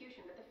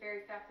 persecution, but the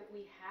very fact that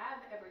we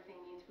have everything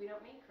means we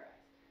don't need Christ.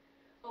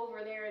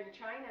 Over there in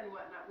China and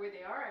whatnot, where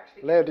they are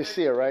actually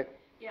Laodicea, right?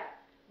 Yeah,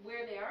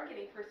 where they are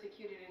getting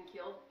persecuted and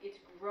killed, it's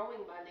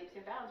growing by leaps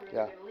and bounds. Or in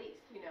Yeah. the Middle East,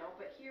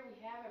 But here we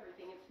have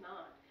everything. It's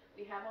not.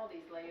 We have all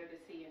these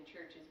Laodicean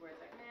churches where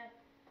it's like, man,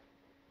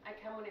 I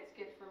come when it's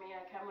good for me.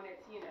 I come when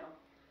it's,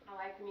 I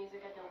like the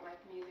music. I don't like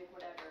the music.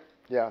 Whatever.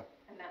 Yeah.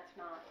 And that's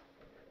not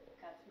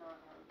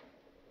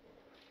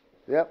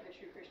Yep. the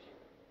true Christian.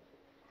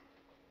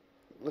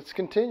 Let's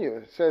continue.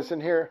 It says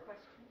in here.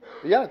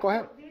 Question. Yeah, go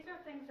ahead. These are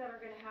things that are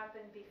going to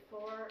happen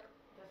before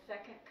the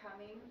second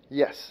coming.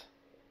 Yes.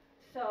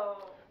 So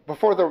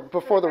Before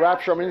the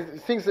rapture. I mean,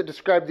 things that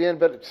describe the end,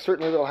 but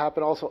certainly it'll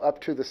happen also up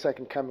to the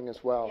second coming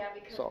as well. yeah,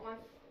 because So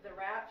once the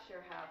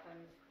rapture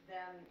happens, then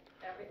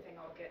everything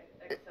will get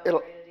It'll-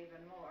 accelerated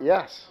even more.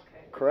 yes,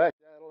 Okay. correct.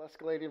 Yeah, it'll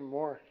escalate even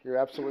more. You're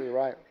absolutely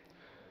right.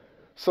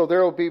 So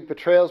there will be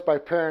betrayals by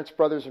parents,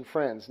 brothers, and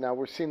friends. Now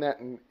we're seeing that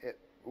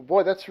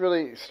boy, that's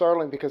really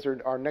startling because they're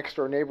our next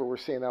door neighbor. We're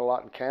seeing that a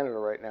lot in Canada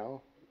right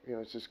now.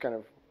 It's just kind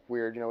of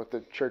weird, with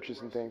the churches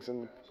and things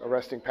and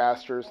arresting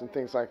pastors and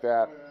things like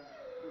that.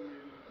 We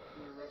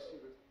arrested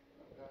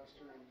a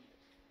pastor and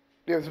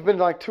Yeah, there's been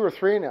like 2 or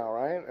 3 now,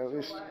 right? At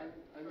least.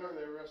 I know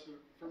they arrested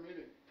for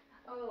meeting.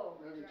 Oh,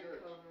 Having during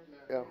church.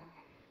 COVID. Yeah.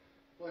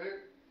 Well,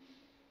 here,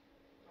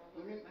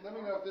 let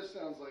me know if this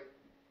sounds like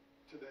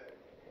today.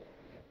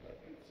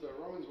 It's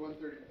Romans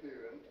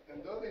 1:32,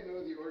 and though they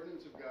know the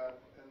ordinance of God,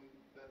 and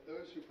that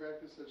those who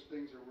practice such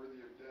things are worthy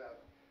of death,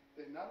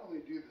 they not only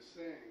do the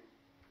same,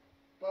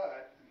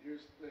 but, and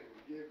here's the thing,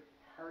 give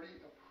hearty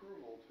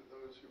approval to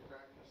those who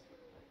practice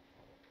them.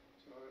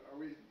 So are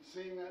we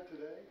seeing that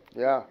today?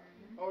 Yeah.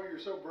 Oh, you're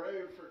so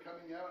brave for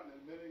coming out and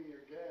admitting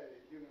you're gay,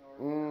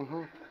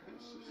 Mm-hmm.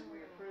 It's just-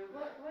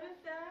 What is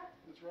that?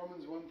 It's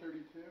Romans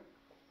 1:32.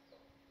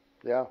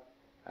 Yeah.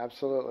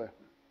 Absolutely.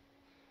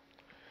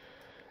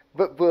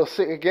 But we'll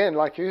see again,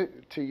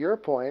 to your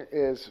point,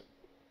 is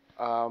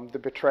the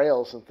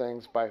betrayals and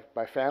things by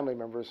family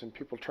members and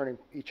people turning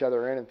each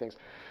other in and things.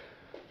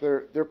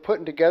 They're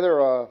putting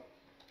together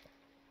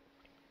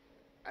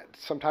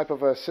some type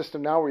of a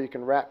system now where you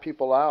can rat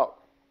people out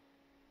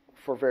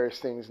for various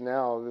things.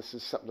 Now this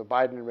is something the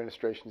Biden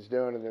administration is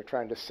doing, and they're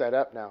trying to set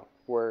up now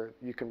where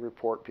you can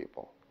report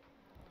people.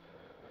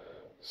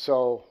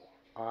 So,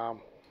 What are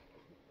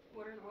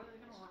they going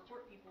to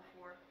report people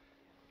for?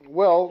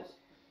 well,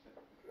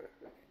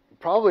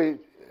 probably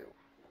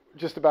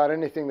just about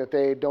anything that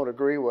they don't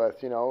agree with.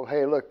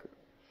 Hey, look,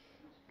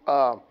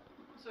 So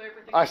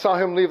everything. I saw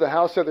him leave the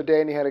house the other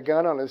day, and he had a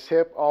gun on his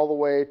hip, all the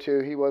way to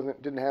he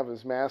didn't have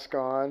his mask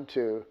on.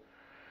 To,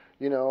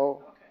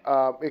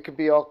 it could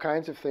be all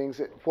kinds of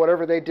things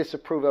whatever they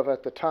disapprove of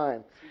at the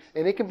time,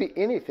 and it can be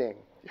anything.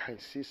 Yeah, you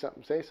see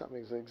something, say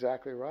something. Is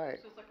exactly right.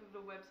 So it's like a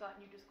website,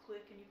 and you just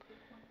click and you click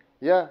one.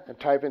 Yeah, and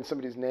type in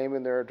somebody's name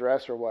and their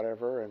address or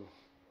whatever, and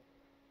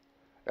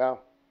yeah.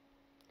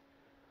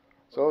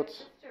 So Well, it's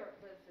my sister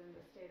lives in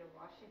the state of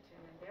Washington,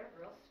 and they're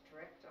real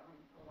strict on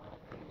a lot of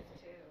things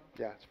too.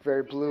 yeah, it's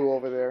very blue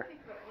over there. I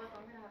think what it was,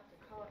 I'm gonna have to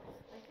call it.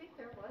 I think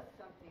there was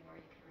something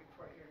where you could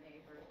report your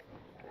neighbor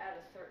at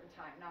a certain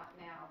time, not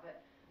now,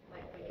 but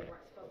like when you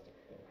weren't supposed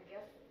to. I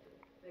guess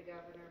the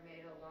governor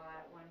made a law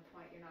at one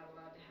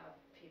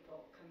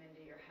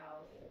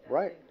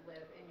Right. to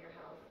live in your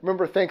house.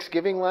 Remember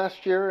Thanksgiving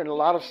last year in a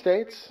lot of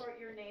states? Report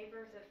your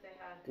neighbors if they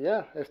had.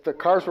 Yeah, if the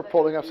cars were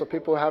pulling up so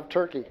people would have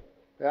turkey.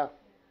 Yeah.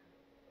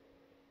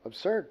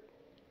 Absurd.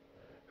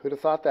 Who'd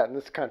have thought that in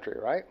this country,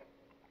 right?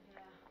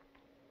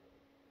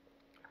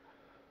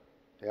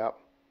 Yeah. Yeah.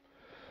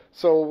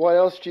 So what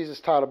else Jesus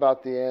taught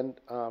about the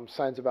end,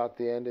 signs about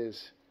the end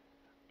is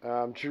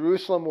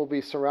Jerusalem will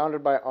be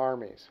surrounded by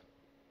armies.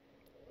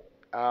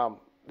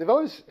 They've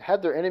always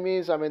had their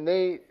enemies. I mean,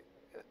 the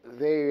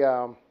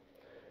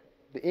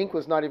ink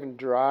was not even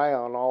dry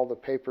on all the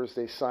papers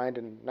they signed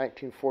in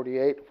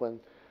 1948 when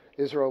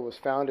Israel was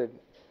founded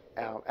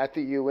at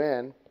the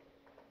UN,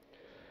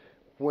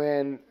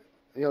 when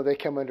they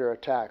come under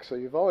attack. So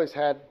you've always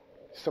had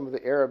some of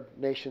the Arab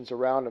nations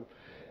around them.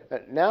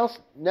 Now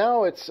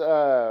it's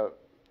they're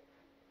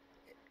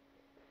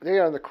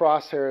on the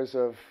crosshairs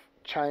of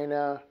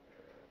China,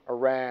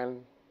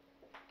 Iran,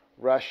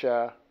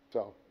 Russia.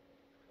 So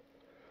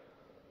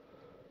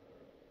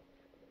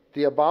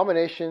the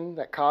abomination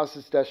that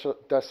causes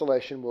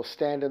desolation will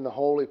stand in the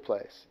holy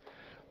place.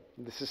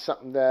 This is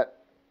something that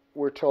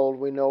we're told,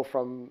 we know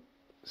from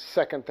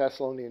 2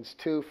 Thessalonians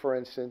 2, for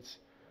instance.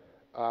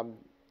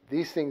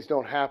 These things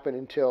don't happen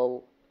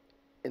until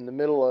in the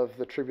middle of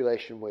the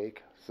tribulation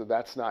week, so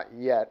that's not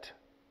yet.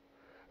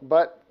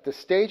 But the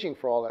staging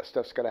for all that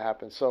stuff's got to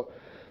happen. So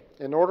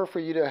in order for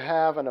you to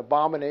have an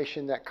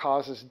abomination that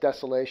causes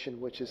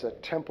desolation, which is a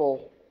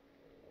temple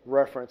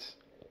reference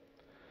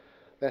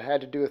that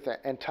had to do with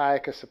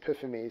Antiochus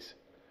Epiphanes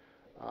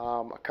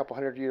a couple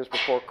hundred years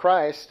before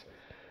Christ,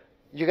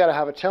 you got to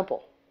have a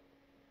temple.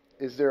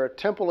 Is there a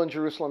temple in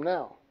Jerusalem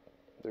now?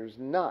 There's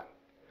not.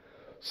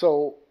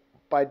 So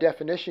by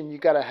definition, you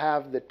got to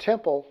have the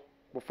temple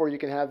before you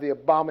can have the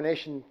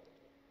abomination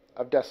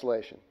of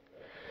desolation.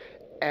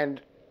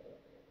 And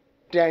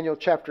Daniel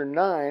chapter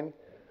 9,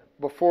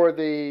 before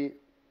the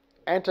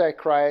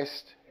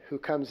Antichrist who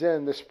comes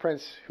in, this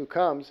prince who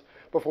comes,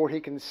 before he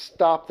can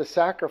stop the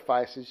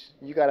sacrifices,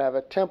 you got to have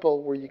a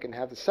temple where you can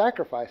have the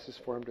sacrifices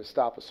for him to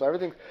stop it.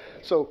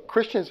 So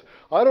Christians,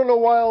 I don't know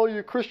why all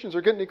you Christians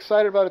are getting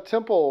excited about a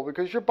temple,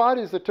 because your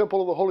body is the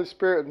temple of the Holy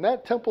Spirit, and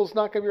that temple is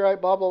not going to be right,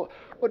 blah, blah, blah.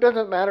 Well, it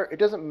doesn't matter. It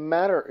doesn't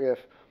matter if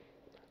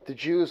the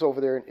Jews over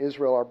there in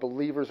Israel are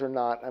believers or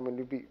not. I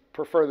mean, we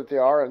prefer that they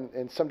are,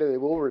 and someday they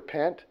will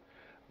repent.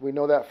 We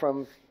know that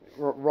from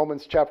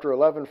Romans chapter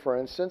 11, for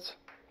instance.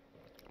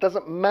 It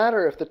doesn't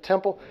matter if the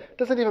temple, it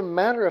doesn't even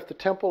matter if the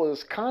temple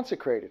is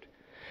consecrated.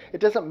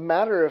 It doesn't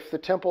matter if the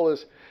temple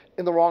is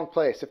in the wrong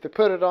place. If they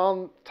put it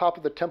on top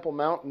of the Temple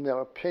Mount, and the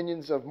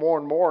opinions of more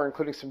and more,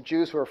 including some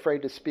Jews who are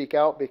afraid to speak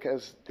out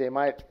because they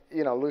might,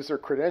 lose their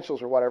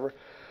credentials or whatever,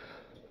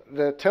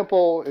 the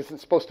temple isn't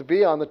supposed to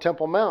be on the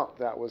Temple Mount.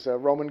 That was a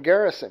Roman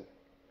garrison.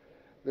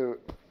 Where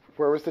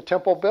was the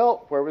temple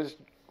built? Where was,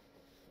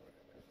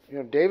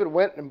 David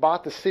went and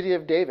bought the city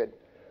of David,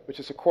 which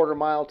is a quarter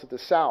mile to the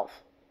south.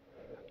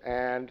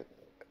 And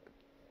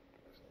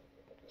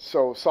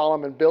so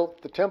Solomon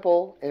built the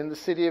temple in the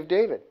city of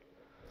David.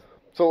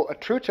 So a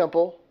true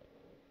temple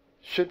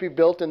should be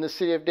built in the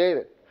city of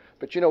David.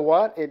 But you know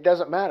what? It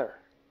doesn't matter.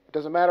 It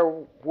doesn't matter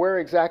where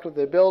exactly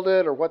they build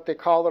it or what they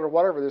call it or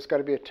whatever. There's got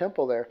to be a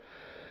temple there.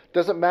 It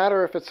doesn't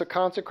matter if it's a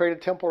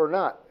consecrated temple or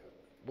not.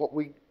 What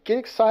we get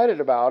excited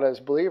about as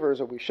believers,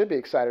 or we should be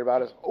excited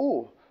about, is,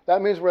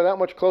 that means we're that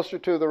much closer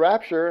to the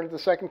rapture and the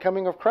second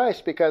coming of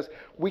Christ, because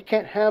we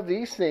can't have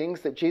these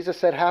things that Jesus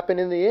said happen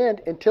in the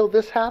end until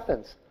this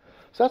happens.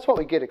 So that's what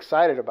we get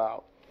excited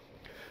about.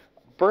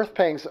 Birth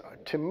pangs,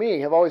 to me,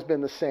 have always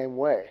been the same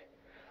way.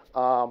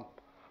 I'll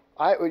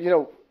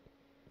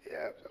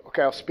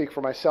speak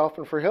for myself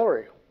and for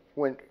Hillary.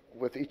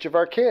 With each of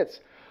our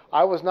kids,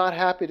 I was not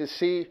happy to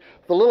see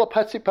the little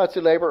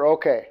putsy labor.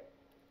 Okay,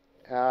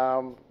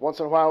 once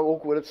in a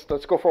while,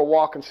 let's go for a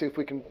walk and see if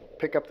we can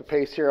pick up the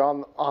pace here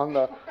on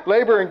the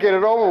labor and get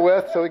it over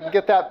with, so we can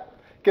get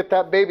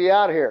that baby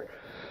out of here.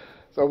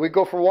 So we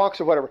go for walks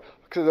or whatever.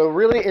 Because the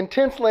really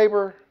intense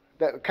labor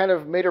that kind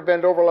of made her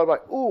bend over a lot,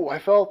 like, I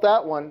felt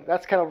that one.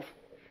 That's kind of,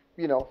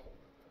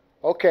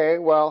 okay,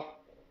 well.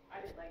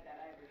 I didn't like that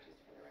either, just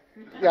for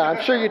the record. Yeah,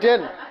 I'm sure you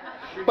didn't.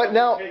 But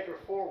now, Take her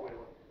four-wheeler.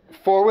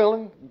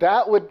 Four-wheeling,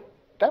 that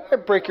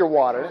might break your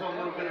water. There's a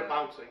little bit of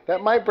bouncing.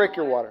 That might break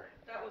your water.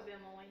 That was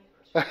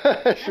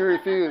Emily. She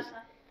refused.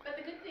 But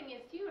the good thing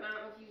is, too, and I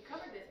don't know if you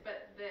covered this,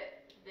 but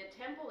the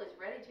temple is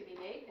ready to be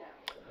made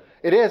now.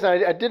 It is.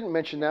 I didn't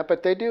mention that,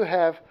 but they do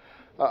have.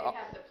 They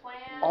have the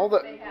plan. All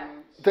they have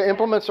the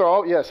implements are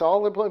all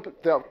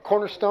the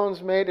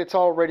cornerstones made. It's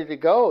all ready to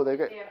go. They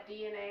have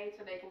DNA,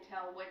 so they can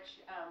tell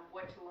which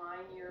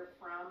line you're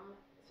from,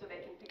 so they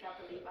can pick out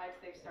the Levites.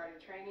 They've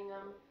started training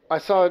them. I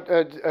saw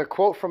a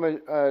quote from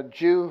a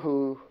Jew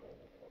who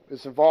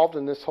is involved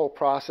in this whole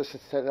process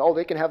and said,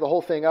 they can have the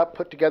whole thing up,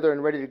 put together,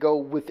 and ready to go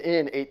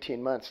within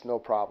 18 months, no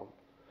problem.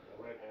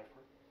 Red heifer?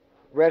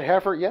 Red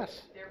heifer,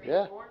 yes. They're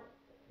being born.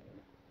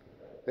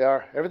 They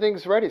are.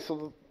 Everything's ready.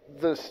 So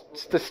the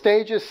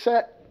stage is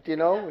set, Is that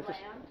land?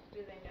 Do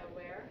they know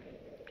where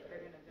they're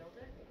going to build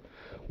it?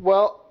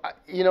 Well,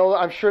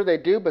 I'm sure they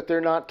do, but they're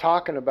not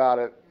talking about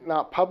it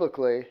not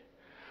publicly.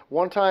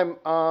 One time,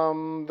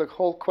 the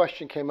whole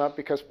question came up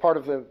because part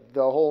of the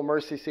whole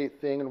mercy seat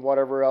thing and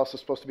whatever else is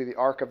supposed to be the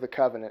Ark of the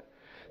Covenant.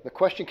 The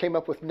question came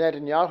up with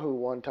Netanyahu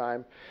one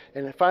time,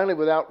 and finally,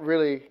 without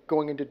really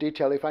going into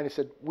detail, he finally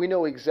said, "We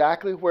know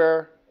exactly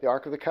where the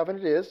Ark of the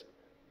Covenant is,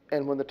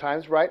 and when the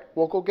time's right,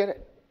 we'll go get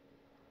it."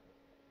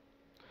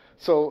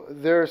 So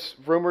there's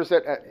rumors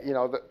that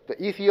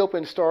the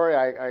Ethiopian story,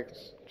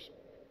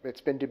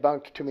 it's been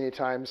debunked too many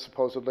times,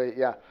 supposedly,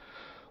 yeah.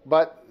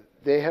 But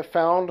they have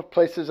found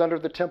places under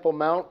the Temple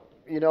Mount,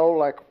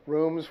 like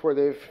rooms where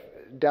they've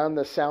done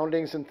the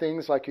soundings and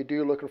things like you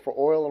do looking for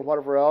oil and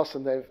whatever else,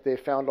 and they've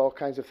found all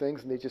kinds of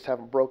things, and they just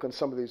haven't broken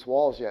some of these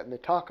walls yet, and they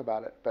talk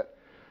about it. But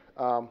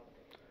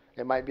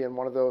it might be in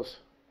one of those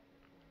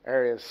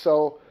areas.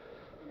 So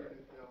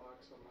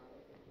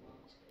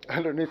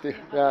underneath the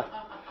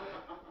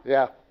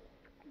yeah.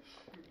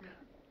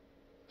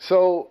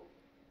 So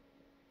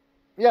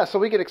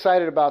we get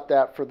excited about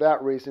that for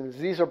that reason.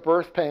 These are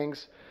birth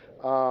pangs,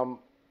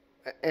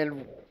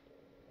 and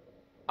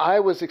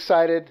I was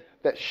excited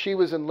that she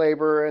was in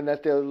labor and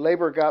that the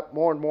labor got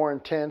more and more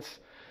intense.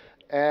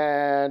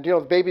 And, the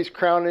baby's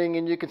crowning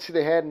and you can see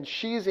the head, and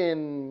she's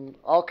in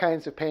all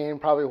kinds of pain,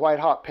 probably white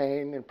hot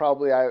pain. And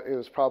it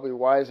was probably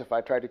wise if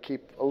I tried to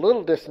keep a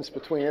little distance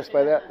between us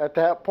at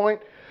that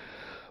point.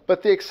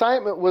 But the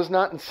excitement was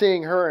not in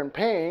seeing her in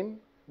pain.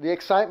 The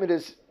excitement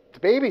is the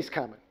baby's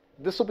coming.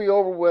 This will be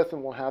over with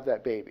and we'll have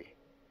that baby.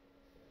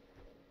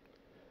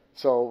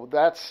 So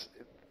that's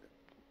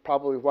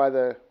probably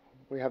why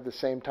we have the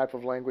same type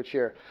of language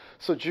here.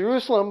 So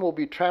Jerusalem will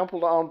be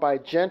trampled on by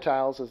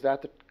Gentiles. Is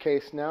that the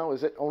case now?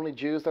 Is it only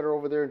Jews that are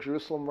over there in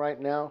Jerusalem right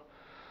now?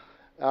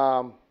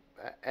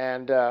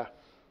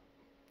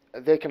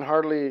 They can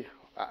hardly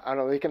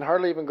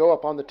even go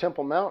up on the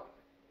Temple Mount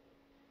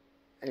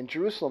in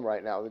Jerusalem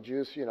right now. The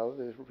Jews,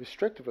 they're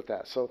restricted with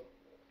that. So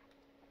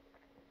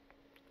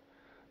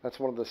that's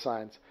one of the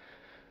signs.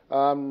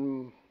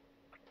 The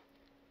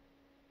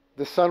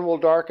sun will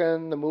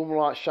darken, the moon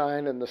will not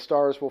shine, and the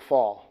stars will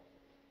fall.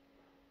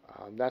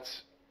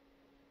 That's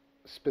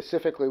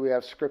specifically, we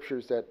have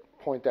scriptures that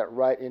point that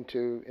right in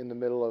the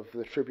middle of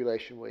the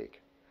tribulation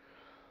week.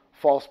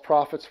 False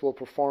prophets will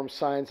perform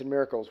signs and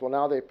miracles. Well,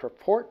 now they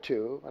purport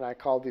to, and I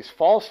call these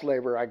false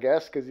labor, I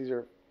guess, because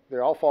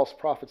they're all false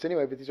prophets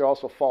anyway, but these are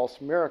also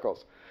false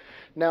miracles.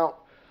 Now,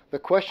 the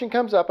question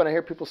comes up, and I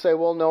hear people say,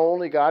 well, no,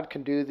 only God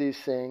can do these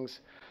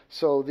things,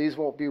 so these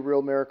won't be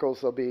real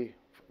miracles. They'll be,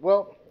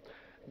 well,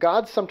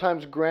 God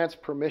sometimes grants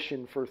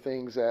permission for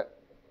things that,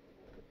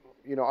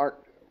 aren't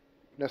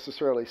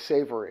necessarily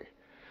savory.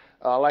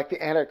 Like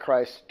the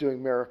Antichrist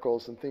doing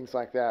miracles and things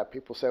like that.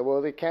 People say,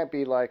 well, they can't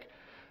be like,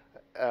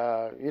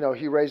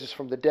 he raises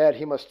from the dead.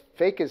 He must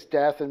fake his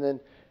death and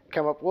then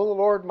come up, well, the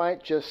Lord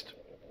might just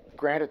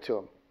grant it to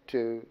him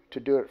to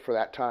do it for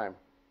that time.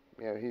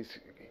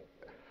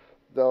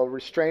 The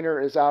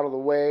restrainer is out of the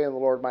way, and the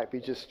Lord might be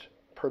just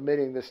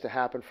permitting this to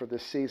happen for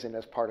this season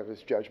as part of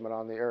his judgment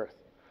on the earth.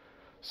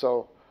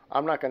 So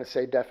I'm not going to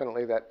say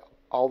definitely that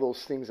all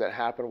those things that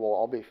happen will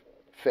all be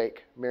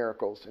fake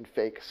miracles and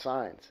fake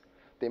signs.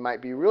 They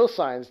might be real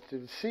signs to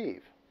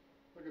deceive.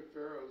 Look at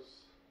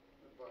Pharaoh's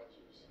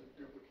advisors who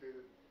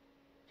duplicated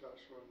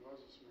Joshua and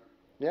Moses' miracle.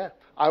 Yeah.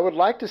 I would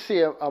like to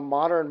see a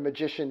modern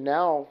magician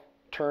now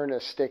turn a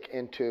stick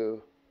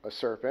into a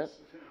serpent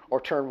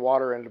or turn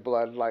water into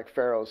blood like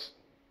Pharaoh's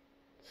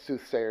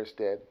soothsayers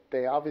did.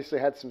 They obviously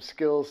had some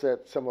skills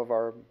that some of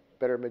our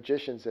better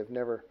magicians have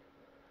never,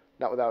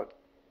 not without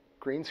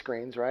green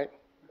screens, right?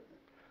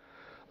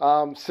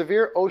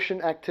 Severe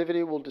ocean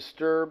activity will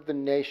disturb the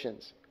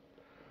nations.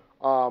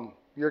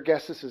 Your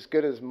guess is as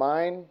good as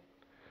mine.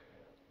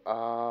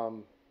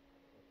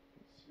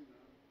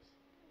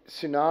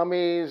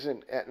 Tsunamis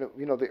and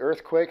the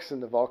earthquakes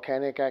and the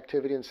volcanic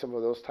activity and some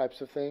of those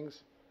types of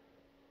things.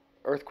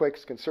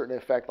 Earthquakes can certainly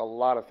affect a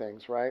lot of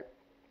things, right?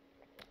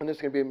 And there's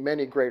going to be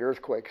many great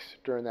earthquakes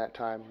during that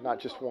time,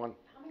 not just one.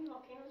 How many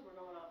volcanoes were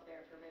going off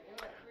there for a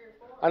minute? Like 3 or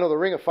 4? I know the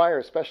Ring of Fire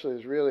especially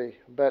is really,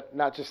 but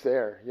not just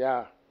there,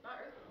 yeah.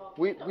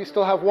 We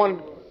still have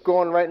one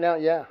going right now,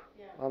 yeah.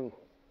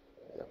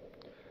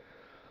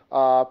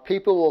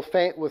 People will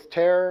faint with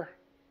terror.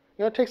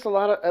 It takes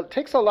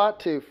a lot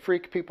to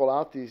freak people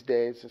out these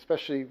days,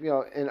 especially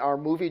in our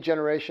movie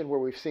generation where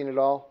we've seen it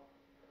all.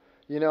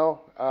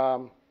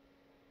 The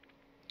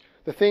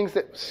things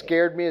that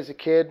scared me as a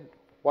kid,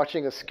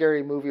 watching a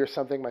scary movie or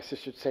something, my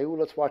sister would say, "Oh,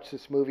 let's watch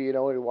this movie,"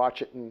 and we'd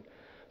watch it, and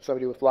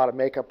somebody with a lot of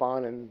makeup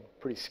on and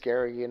pretty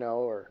scary,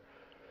 or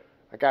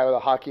a guy with a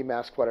hockey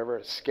mask, whatever,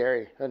 it's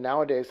scary. And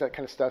nowadays, that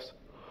kind of stuff's,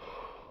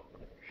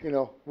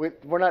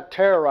 we're not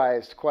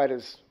terrorized quite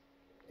as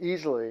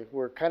easily.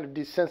 We're kind of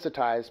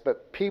desensitized,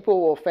 but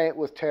people will faint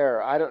with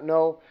terror. I don't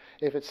know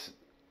if it's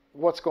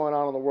what's going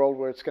on in the world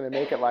where it's going to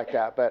make it like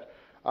that, but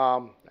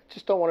I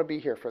just don't want to be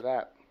here for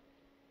that.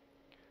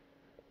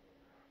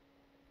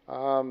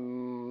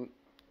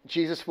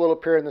 Jesus will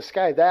appear in the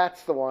sky.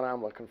 That's the one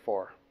I'm looking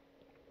for.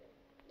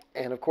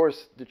 And of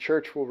course, the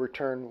church will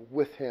return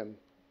with him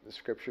the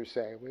scriptures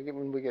say. We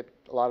get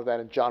a lot of that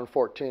in John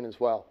 14 as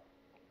well.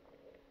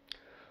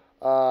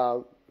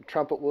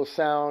 Trumpet will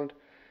sound,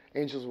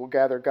 angels will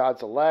gather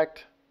God's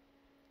elect,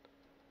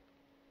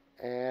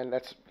 and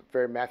that's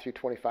very Matthew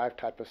 25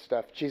 type of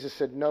stuff. Jesus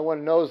said, no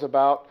one knows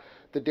about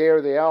the day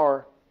or the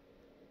hour,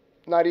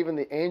 not even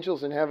the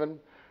angels in heaven,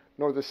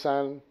 nor the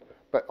Son,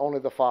 but only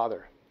the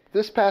Father.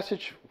 This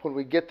passage, when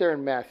we get there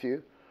in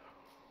Matthew,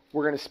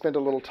 we're going to spend a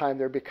little time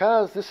there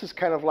because this is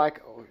kind of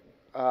like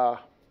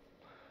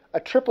a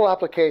triple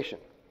application.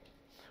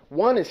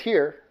 One is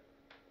here,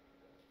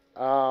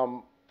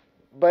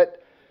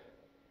 but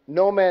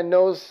no man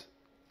knows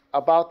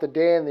about the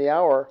day and the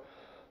hour.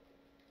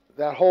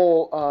 That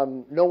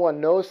whole no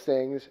one knows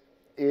things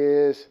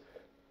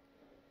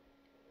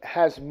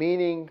has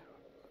meaning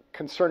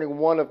concerning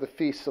one of the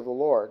feasts of the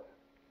Lord.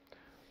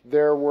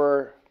 There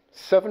were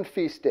 7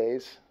 feast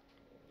days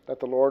that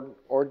the Lord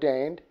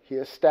ordained. He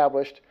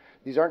established.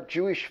 These aren't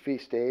Jewish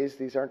feast days.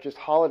 These aren't just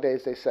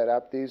holidays they set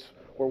up. These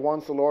were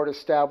ones the Lord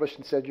established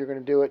and said, you're going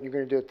to do it, and you're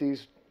going to do it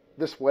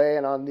this way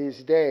and on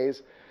these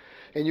days,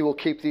 and you will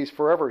keep these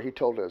forever, he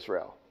told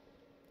Israel.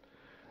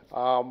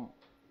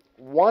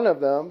 One of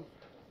them,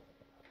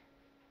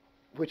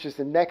 which is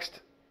the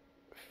next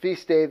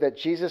feast day that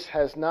Jesus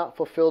has not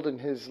fulfilled in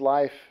his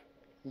life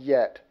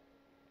yet,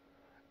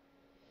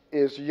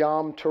 is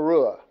Yom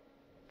Teruah,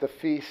 the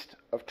Feast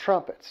of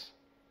Trumpets.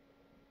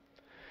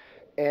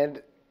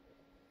 And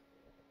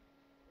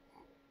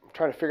I'm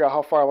trying to figure out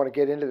how far I want to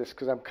get into this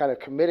because I'm kind of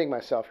committing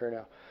myself here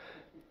now.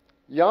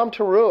 Yom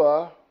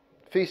Teruah,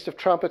 Feast of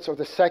Trumpets, or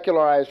the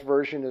secularized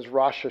version is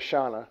Rosh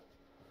Hashanah.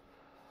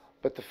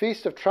 But the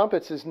Feast of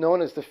Trumpets is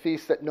known as the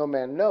feast that no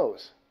man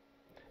knows.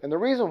 And the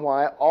reason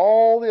why,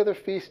 all the other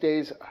feast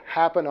days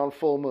happen on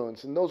full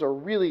moons. And those are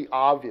really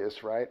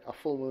obvious, right? A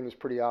full moon is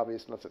pretty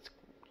obvious unless it's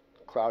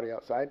cloudy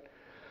outside.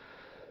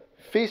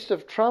 Feast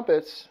of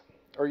Trumpets,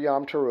 or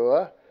Yom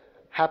Teruah,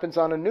 happens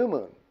on a new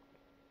moon.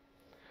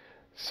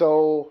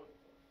 So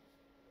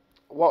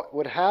what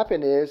would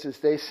happen is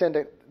they send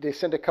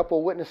a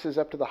couple witnesses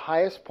up to the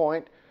highest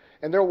point,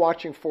 and they're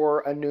watching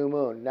for a new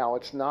moon. Now,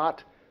 it's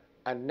not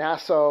a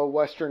NASA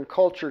Western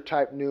culture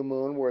type new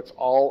moon where it's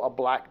all a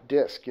black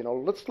disk. You know,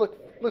 let's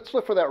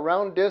look for that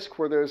round disk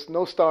where there's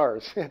no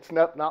stars. It's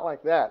not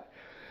like that.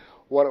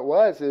 What it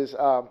was is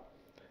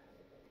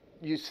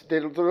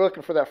they're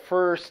looking for that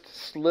first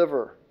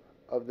sliver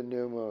of the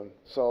new moon.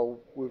 So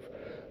we've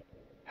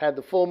had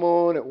the full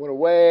moon, it went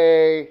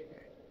away,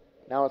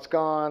 now it's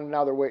gone.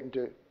 Now they're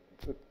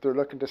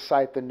looking to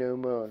sight the new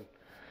moon.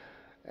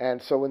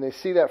 And so when they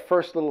see that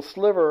first little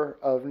sliver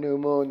of new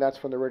moon,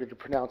 that's when they're ready to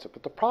pronounce it.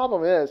 But the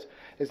problem is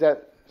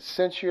that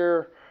since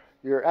you're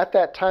at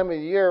that time of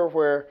year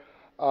where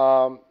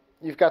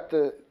you've got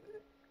the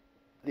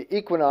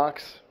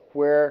equinox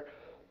where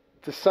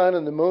the sun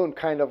and the moon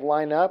kind of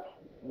line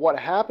up, what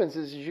happens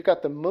is you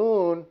got the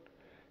moon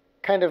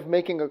kind of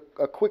making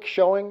a quick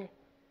showing,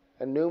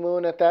 a new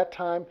moon at that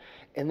time,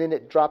 and then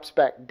it drops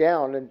back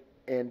down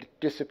and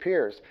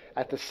disappears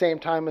at the same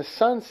time as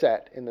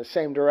sunset in the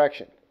same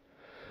direction.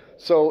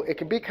 So it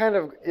can be kind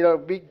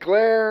of, be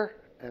glare,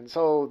 and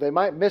so they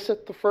might miss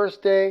it the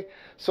first day.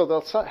 So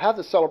they'll have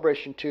the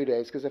celebration 2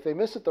 days, because if they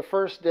miss it the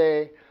first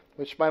day,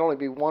 which might only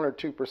be 1 or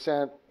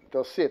 2%,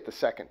 they'll see it the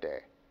second day.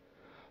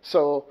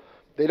 So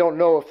they don't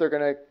know if they're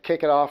going to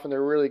kick it off and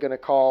they're really going to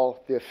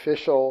call the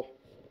official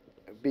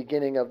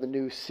beginning of the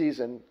new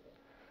season.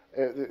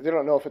 They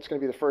don't know if it's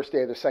going to be the first day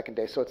or the second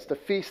day. So it's the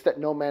feast that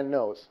no man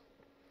knows.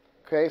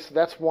 Okay, so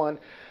that's one.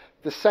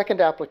 The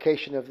second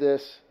application of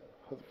this,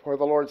 where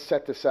the Lord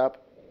set this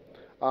up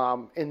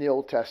in the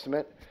Old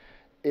Testament,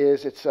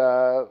 is it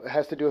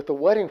has to do with the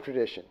wedding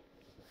tradition.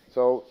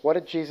 So what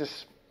did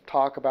Jesus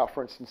talk about,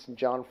 for instance, in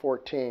John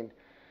 14?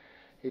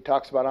 He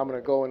talks about, I'm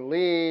going to go and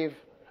leave,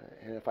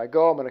 and if I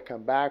go, I'm going to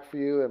come back for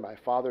you. In my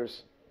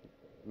Father's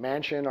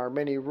mansion are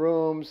many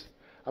rooms.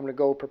 I'm going to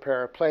go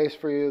prepare a place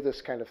for you,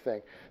 this kind of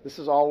thing. This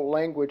is all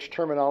language,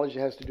 terminology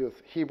that has to do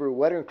with Hebrew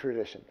wedding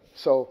tradition.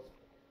 So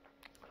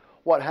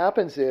what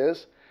happens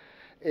is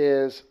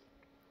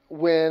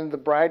when the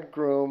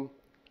bridegroom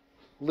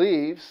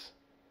leaves,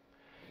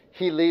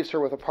 he leaves her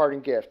with a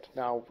parting gift.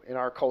 Now, in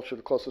our culture,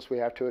 the closest we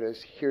have to it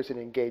is, here's an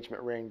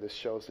engagement ring. This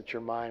shows that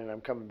you're mine and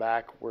I'm coming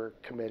back. We're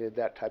committed,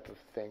 that type of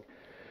thing.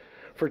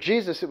 For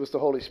Jesus, it was the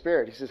Holy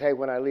Spirit. He says, hey,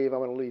 when I leave, I'm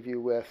going to leave you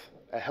with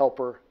a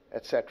helper,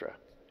 etc.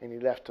 And he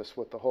left us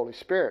with the Holy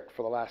Spirit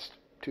for the last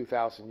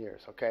 2,000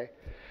 years, okay?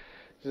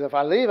 He says, if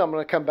I leave, I'm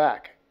going to come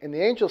back. And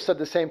the angel said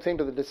the same thing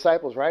to the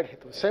disciples, right?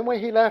 The same way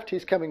he left,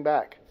 he's coming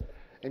back.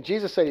 And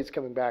Jesus said he's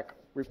coming back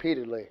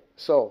repeatedly.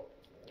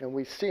 And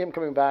we see him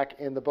coming back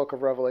in the book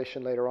of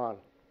Revelation later on.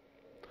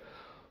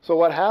 So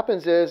what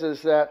happens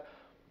is that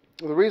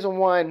the reason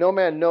why no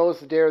man knows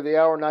the day or the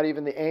hour, not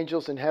even the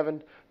angels in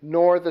heaven,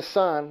 nor the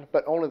Son,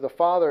 but only the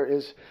Father,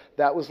 is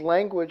that was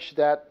language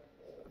that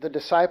the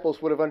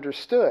disciples would have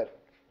understood.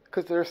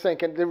 Because they're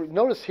thinking,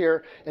 notice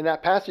here in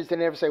that passage, they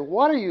never say,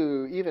 what are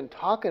you even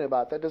talking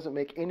about? That doesn't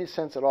make any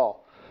sense at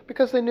all.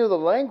 Because they knew the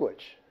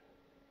language.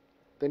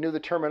 They knew the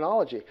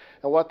terminology.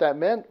 And what that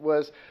meant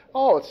was,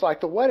 oh, it's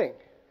like the wedding.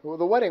 Well,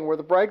 the wedding where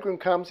the bridegroom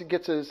comes and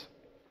gets his,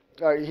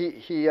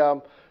 he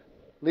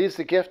leaves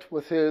the gift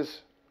with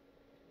his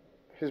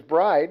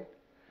bride,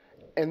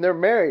 and they're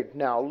married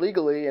now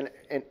legally in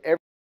every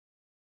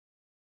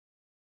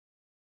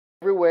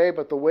way,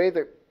 but the way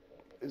that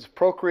is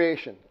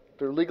procreation.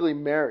 They're legally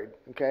married,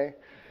 okay?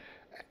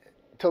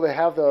 Until they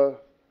have the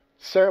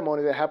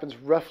ceremony that happens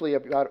roughly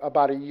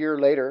about a year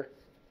later.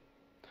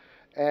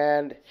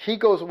 And he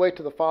goes away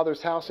to the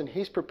father's house and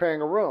he's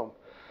preparing a room.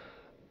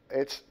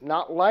 It's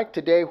not like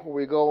today where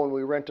we go and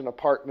we rent an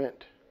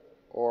apartment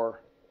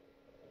or,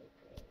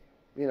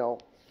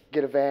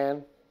 get a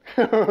van,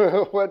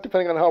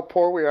 depending on how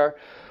poor we are,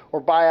 or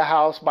buy a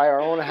house, buy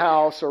our own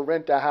house, or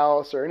rent a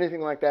house, or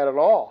anything like that at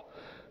all.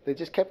 They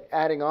just kept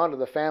adding on to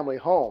the family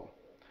home.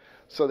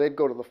 So they'd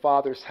go to the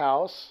father's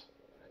house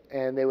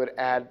and they would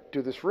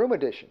do this room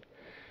addition.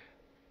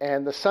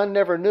 And the son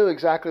never knew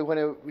exactly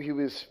when he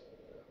was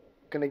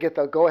going to get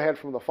the go-ahead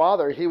from the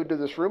father. He would do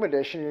this room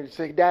addition and he'd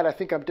say, Dad, I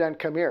think I'm done,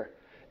 come here.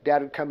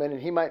 Dad would come in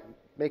and he might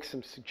make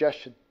some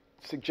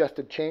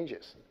suggested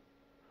changes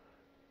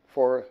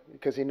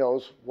because he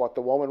knows what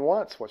the woman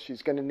wants, what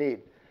she's going to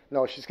need.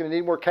 No, she's going to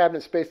need more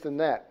cabinet space than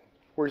that.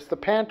 Where's the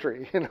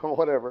pantry?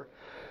 Whatever.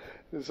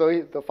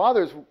 So the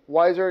father's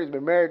wiser, he's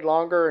been married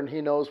longer, and he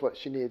knows what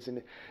she needs.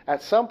 And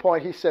at some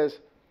point he says,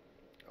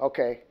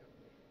 okay,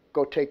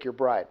 go take your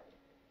bride.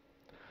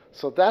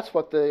 So that's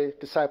what the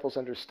disciples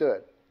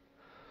understood.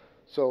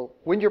 So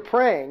when you're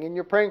praying, and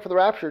you're praying for the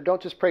rapture,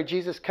 don't just pray,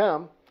 Jesus,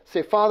 come.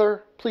 Say,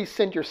 Father, please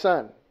send your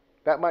son.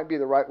 That might be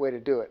the right way to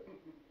do it.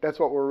 That's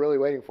what we're really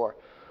waiting for.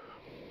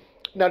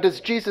 Now, does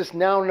Jesus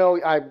now know?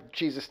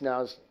 Jesus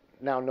now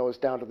knows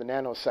down to the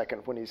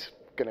nanosecond when he's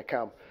going to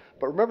come.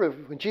 But remember,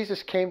 when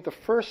Jesus came the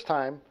first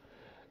time,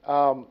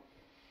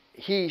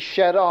 he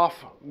shed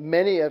off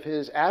many of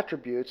his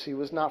attributes. He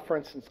was not, for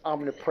instance,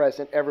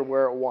 omnipresent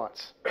everywhere at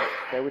once.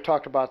 Okay, we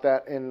talked about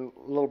that a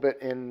little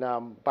bit in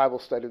Bible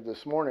study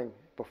this morning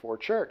before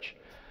church.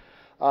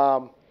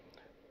 Any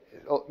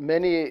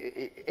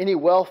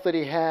wealth that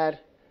he had,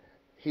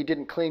 he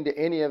didn't cling to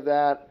any of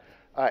that.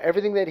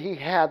 Everything that he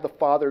had, the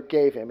Father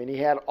gave him. And he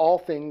had all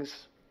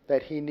things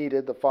that he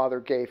needed, the Father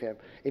gave him.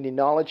 Any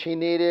knowledge he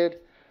needed,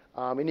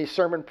 any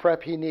sermon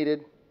prep he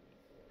needed,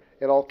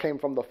 it all came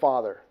from the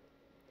Father.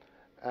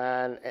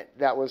 And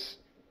that was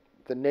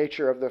the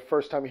nature of the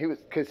first time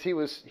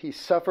he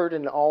suffered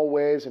in all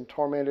ways and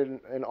tormented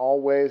in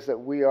all ways that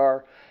we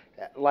are,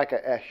 like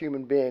a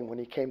human being when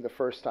he came the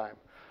first time.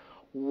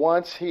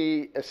 Once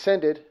he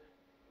ascended,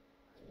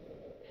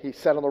 he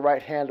sat on the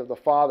right hand of the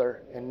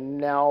Father, and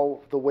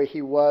now the way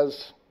he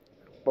was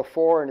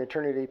before in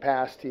eternity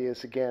past, he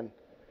is again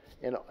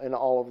in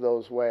all of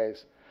those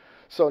ways.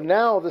 So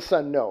now the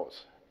Son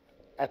knows.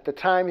 At the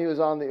time he was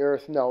on the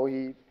earth, no,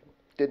 he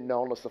didn't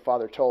know unless the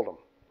Father told him.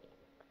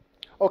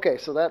 Okay,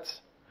 so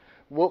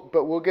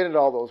but we'll get into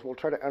all those. We'll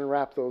try to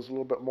unwrap those a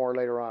little bit more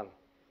later on.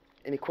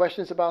 Any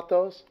questions about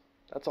those?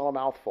 That's all a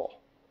mouthful.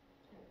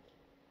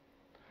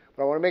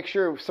 But I want to make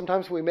sure,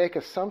 sometimes we make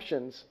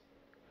assumptions,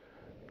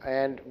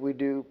 and we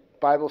do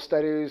Bible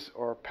studies,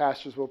 or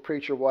pastors will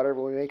preach or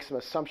whatever, we make some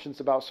assumptions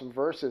about some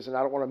verses, and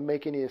I don't want to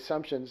make any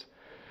assumptions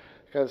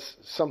because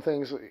some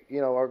things,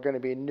 are going to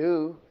be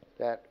new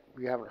that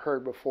you haven't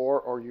heard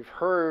before, or you've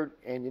heard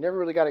and you never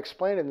really got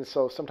explained it, and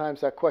so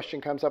sometimes that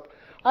question comes up.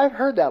 I've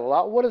heard that a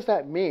lot. What does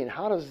that mean?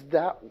 How does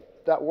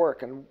that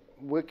work? And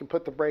we can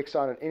put the brakes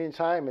on at any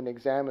time and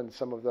examine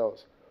some of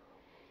those,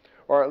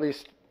 or at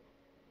least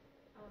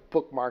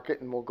bookmark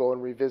it, and we'll go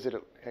and revisit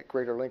it at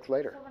greater length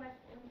later. So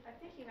I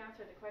think you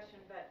answered the question,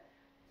 but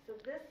so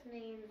this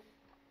means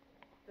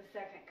the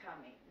second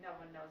coming. No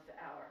one knows the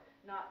hour,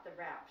 not the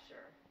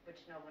rapture, which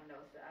no one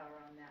knows the hour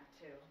on that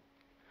too.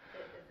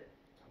 Is it?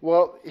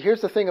 Well,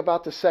 here's the thing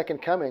about the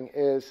second coming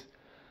is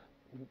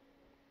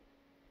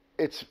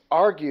it's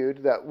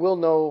argued that we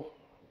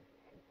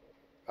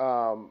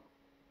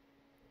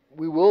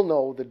will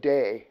know the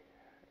day,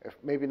 if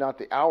maybe not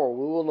the hour,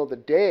 we will know the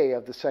day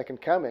of the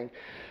second coming,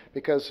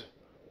 because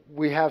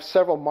we have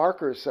several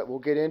markers that we'll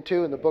get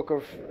into in the book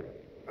of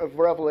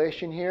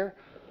Revelation here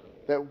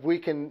that we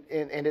can,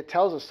 and it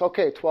tells us,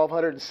 okay,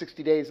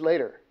 1,260 days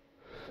later.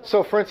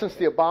 So, for instance,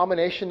 the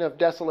abomination of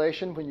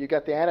desolation, when you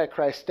got the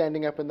Antichrist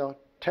standing up in the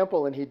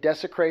temple and he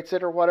desecrates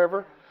it or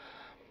whatever,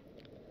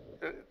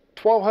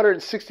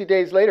 1,260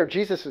 days later,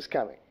 Jesus is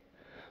coming.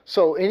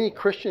 So any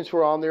Christians who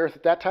are on the earth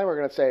at that time are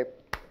going to say,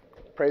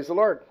 praise the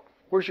Lord.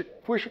 Where's your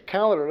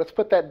calendar? Let's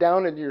put that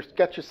down, and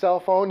got your cell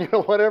phone,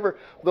 whatever.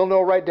 They'll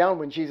know right down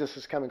when Jesus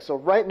is coming. So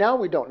right now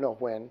we don't know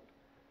when.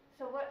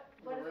 So what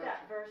is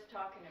that verse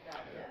talking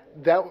about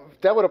then?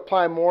 That would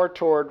apply more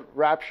toward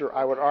rapture,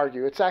 I would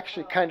argue. It's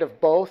actually kind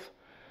of both,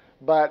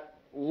 but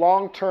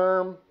long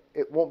term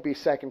it won't be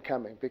second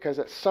coming, because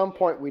at some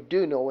point we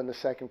do know when the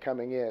second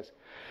coming is.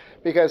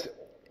 Because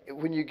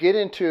when you get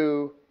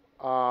into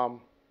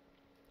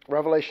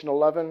Revelation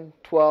 11,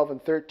 12,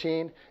 and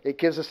 13, it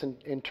gives us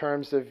in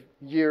terms of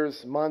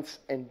years, months,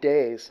 and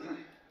days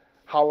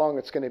how long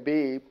it's going to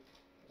be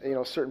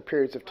certain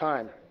periods of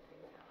time,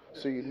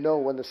 so you know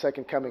when the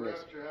second coming The is.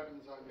 rapture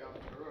happens on Yom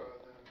Teruah,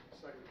 then the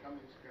second coming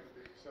is going to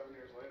be 7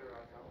 years later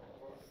on Yom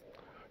Kippur.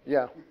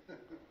 Yeah. So,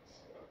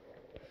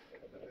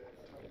 the Day of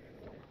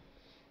Atonement.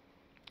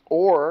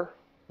 Or,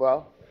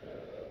 well,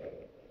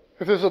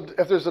 if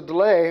there's a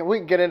delay, we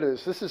can get into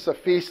this. This is a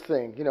feast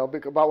thing,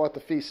 about what the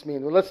feasts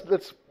mean. Well,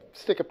 let's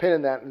stick a pin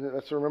in that, and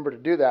let's remember to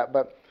do that.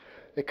 But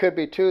it could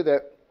be too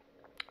that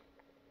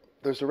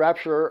there's a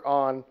rapture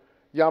on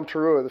Yom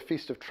Teruah, the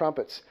Feast of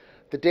Trumpets.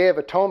 The Day of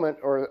Atonement,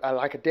 or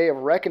like a Day of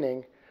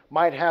Reckoning,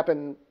 might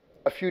happen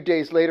a few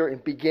days later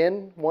and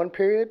begin one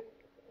period.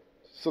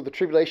 So the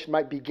tribulation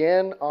might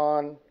begin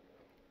on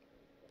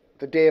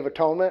the Day of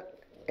Atonement,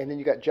 and then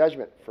you got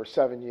judgment for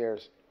 7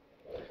 years.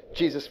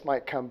 Jesus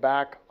might come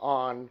back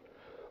on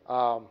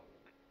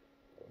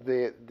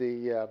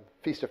the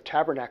Feast of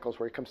Tabernacles,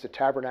 where he comes to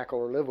tabernacle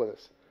or live with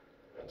us.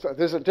 So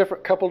there's a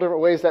couple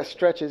different ways that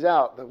stretches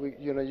out that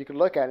you can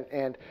look at,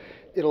 and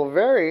it'll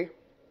vary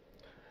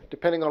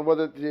depending on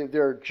whether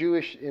they're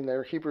Jewish in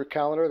their Hebrew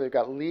calendar. They've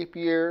got leap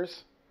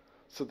years,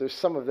 so there's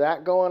some of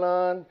that going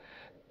on,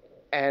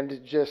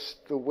 and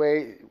just the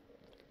way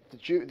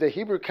the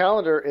Hebrew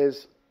calendar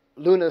is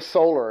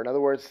lunisolar. In other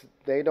words,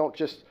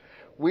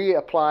 we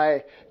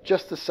apply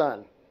just the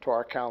sun to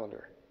our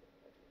calendar.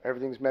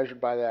 Everything's measured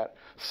by that.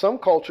 Some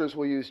cultures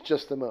will use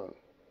just the moon,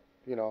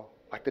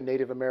 like the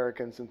Native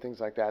Americans and things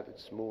like that.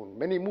 It's moon,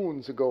 many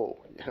moons ago,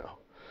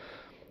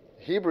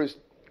 Hebrews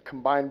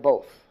combine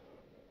both,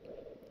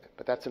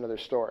 but that's another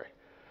story.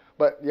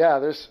 But yeah,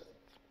 there's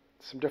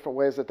some different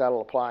ways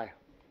that'll apply.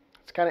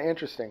 It's kind of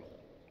interesting.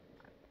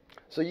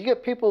 So you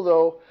get people,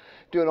 though,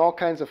 doing all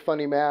kinds of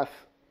funny math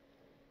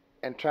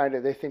and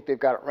they think they've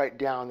got it right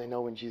down. They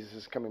know when Jesus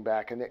is coming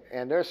back.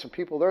 And there's some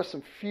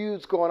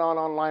feuds going on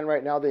online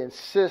right now. They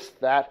insist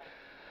that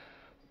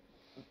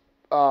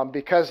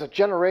because a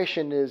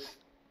generation is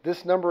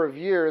this number of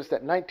years,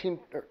 that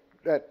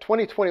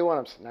 2021,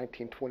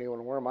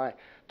 1921, where am I?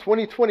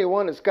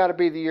 2021 has got to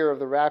be the year of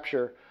the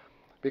rapture,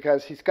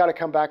 because he's got to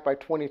come back by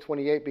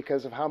 2028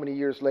 because of how many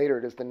years later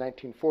it is than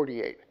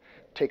 1948.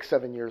 Take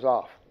 7 years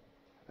off.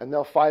 And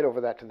they'll fight over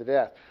that to the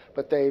death.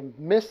 But they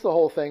miss the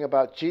whole thing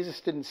about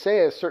Jesus didn't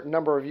say a certain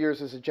number of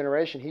years as a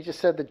generation. He just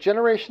said the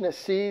generation that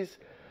sees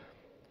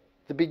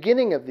the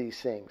beginning of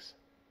these things.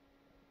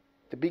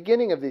 The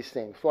beginning of these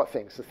things. What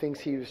things? The things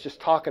he was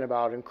just talking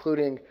about,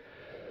 including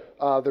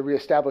the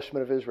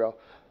reestablishment of Israel.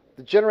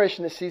 The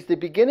generation that sees the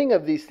beginning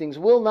of these things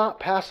will not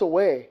pass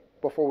away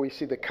before we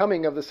see the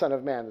coming of the Son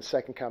of Man, the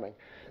second coming.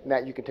 And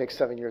that you can take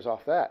 7 years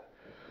off that.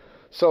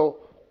 So,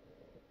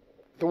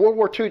 the World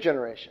War II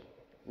generation.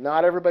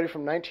 Not everybody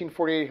from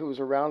 1948 who was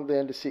around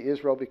then to see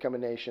Israel become a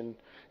nation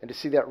and to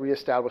see that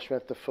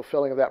reestablishment, the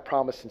fulfilling of that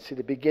promise, and see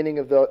the beginning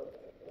of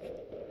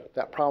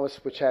that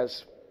promise, which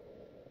has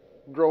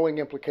growing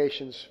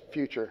implications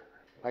future,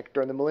 like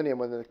during the millennium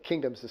when the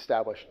kingdom's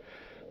established.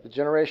 The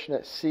generation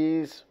that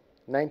sees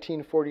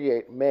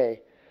 1948,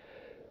 May,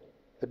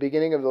 the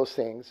beginning of those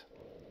things,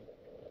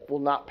 will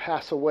not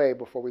pass away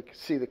before we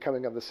see the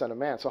coming of the Son of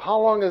Man. So how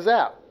long is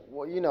that?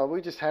 Well,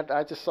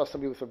 I just saw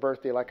somebody with a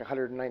birthday like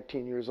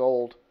 119 years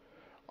old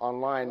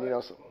online,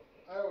 So.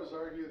 I always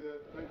argue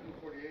that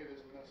 1948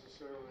 isn't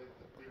necessarily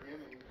the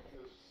beginning,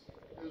 because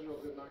Israel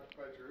didn't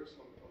occupy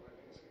Jerusalem until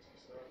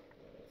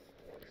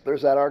 1967.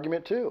 There's that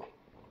argument too.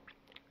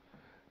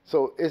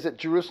 So is it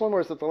Jerusalem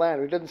or is it the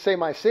land? He didn't say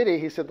my city,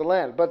 he said the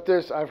land. But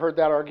I've heard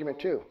that argument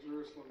too.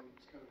 Jerusalem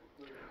is kind of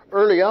included.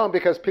 Early on,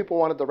 because people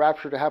wanted the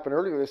rapture to happen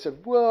earlier, they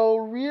said, well,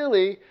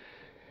 really,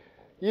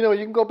 you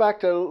can go back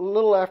to a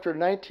little after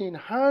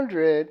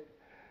 1900,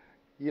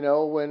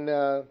 when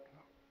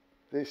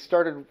they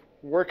started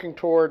working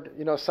toward,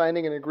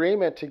 signing an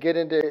agreement to get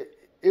into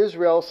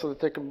Israel so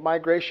that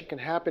migration can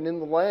happen in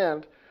the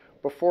land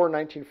before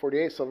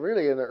 1948. So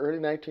really, in the early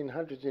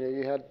 1900s,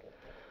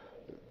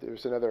 there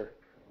was another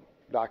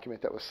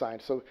document that was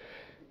signed. So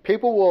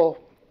people will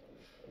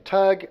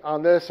tug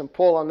on this and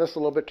pull on this a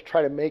little bit to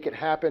try to make it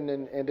happen,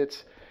 and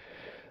it's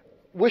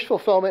wish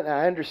fulfillment, and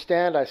I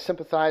understand, I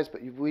sympathize,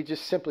 but we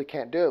just simply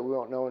can't do it. We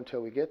won't know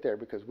until we get there,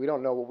 because we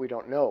don't know what we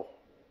don't know.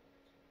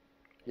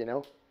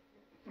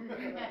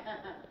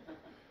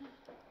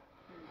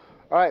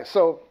 All right,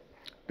 so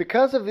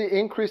because of the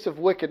increase of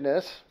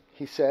wickedness,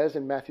 he says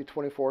in Matthew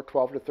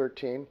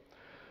 24:12-13,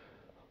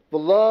 the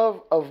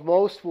love of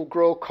most will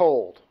grow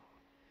cold.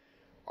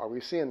 Are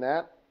we seeing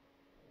that?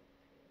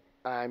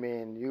 I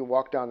mean, you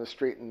walk down the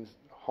street and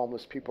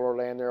homeless people are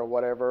laying there or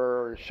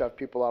whatever, or shove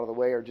people out of the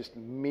way, or just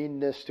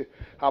meanness to,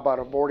 how about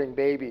aborting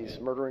babies,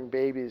 murdering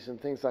babies,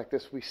 and things like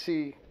this. We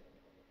see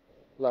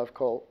love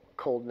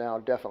cold now,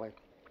 definitely.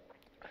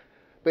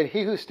 But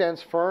he who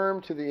stands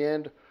firm to the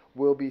end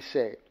will be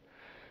saved.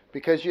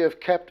 Because you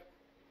have kept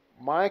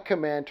my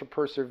command to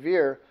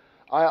persevere,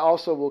 I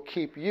also will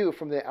keep you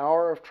from the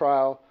hour of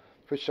trial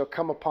which shall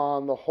come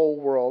upon the whole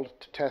world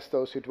to test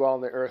those who dwell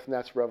on the earth. And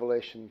that's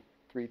Revelation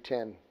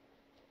 3:10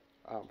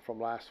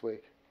 from last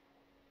week.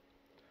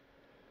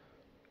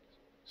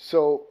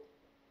 So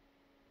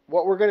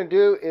what we're going to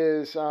do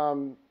is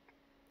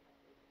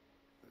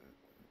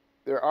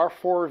there are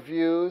four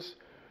views.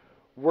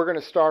 We're going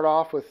to start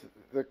off with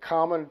the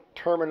common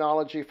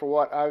terminology for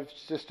what I was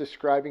just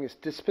describing as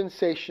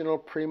dispensational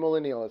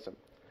premillennialism.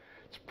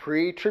 It's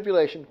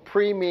pre-tribulation.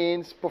 Pre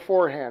means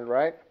beforehand,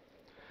 right?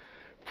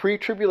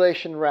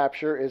 Pre-tribulation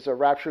rapture is a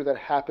rapture that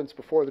happens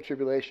before the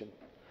tribulation.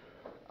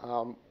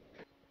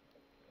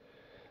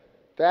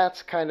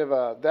 That's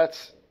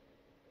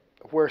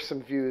where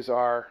some views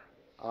are.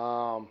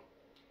 So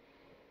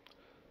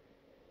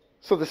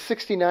the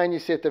 69 you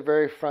see at the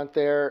very front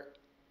there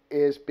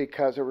is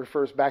because it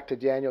refers back to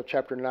Daniel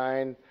chapter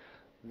 9,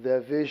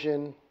 the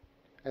vision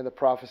and the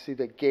prophecy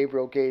that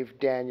Gabriel gave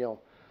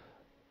Daniel.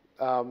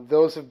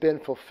 Those have been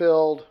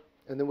fulfilled,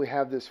 and then we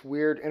have this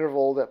weird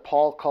interval that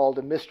Paul called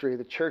a mystery,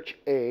 the church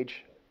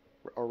age,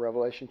 or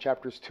Revelation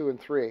chapters 2 and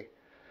 3.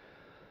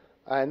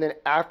 And then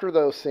after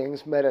those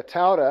things,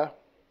 metatauta,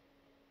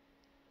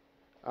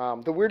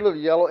 the weird little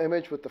yellow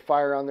image with the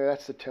fire on there,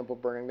 that's the temple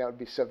burning. That would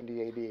be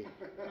 70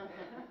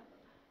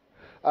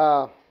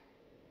 AD.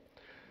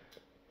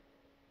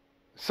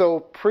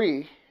 So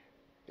pre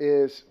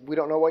is, we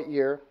don't know what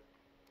year,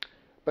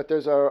 but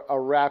there's a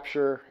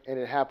rapture, and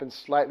it happens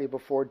slightly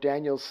before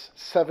Daniel's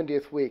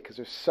 70th week, because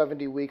there's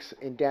 70 weeks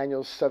in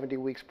Daniel's 70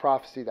 weeks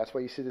prophecy. That's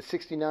why you see the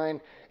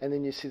 69, and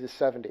then you see the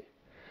 70.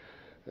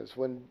 Because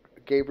when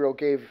Gabriel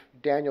gave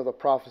Daniel the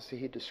prophecy,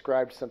 he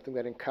described something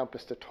that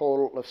encompassed a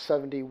total of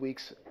 70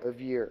 weeks of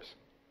years.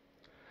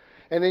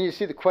 And then you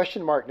see the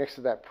question mark next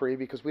to that pre,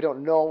 because we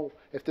don't know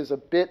if there's a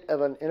bit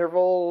of an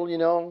interval,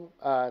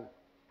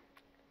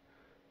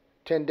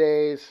 10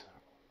 days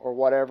or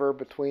whatever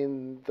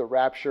between the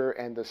rapture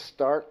and the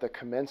start, the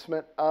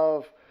commencement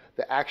of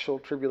the actual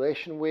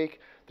tribulation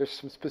week. There's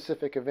some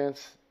specific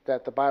events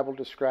that the Bible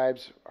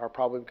describes are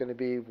probably going to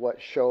be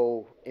what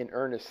show in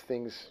earnest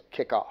things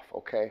kick off,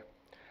 okay,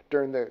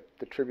 during the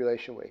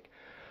tribulation week.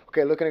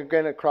 Okay, looking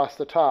again across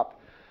the top,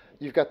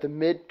 you've got the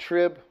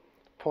mid-trib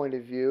point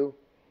of view,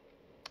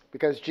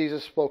 because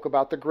Jesus spoke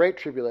about the Great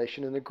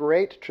Tribulation, and the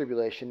Great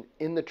Tribulation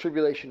in the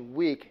tribulation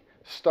week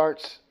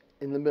starts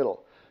in the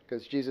middle,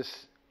 because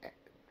Jesus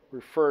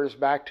refers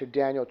back to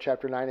Daniel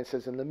chapter 9 and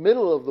says in the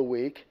middle of the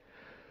week,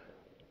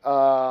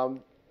 the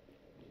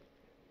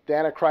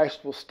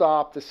Antichrist will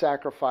stop the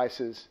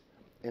sacrifices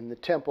in the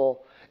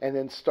temple, and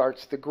then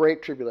starts the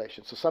Great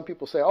Tribulation. So some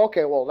people say,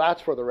 okay, well,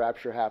 that's where the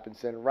rapture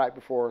happens then, right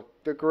before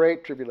the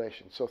Great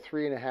Tribulation. So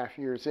 3.5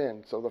 years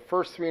in. So the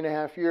first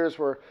 3.5 years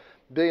where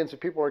billions of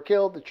people are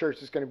killed, the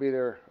church is going to be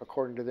there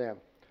according to them.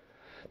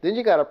 Then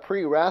you got a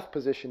pre-wrath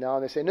position now,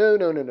 and they say,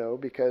 no,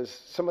 because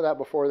some of that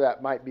before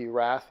that might be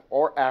wrath,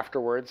 or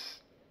afterwards.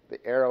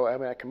 The arrow,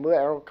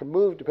 arrow can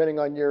move depending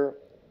on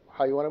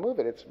how you want to move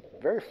it. It's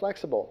very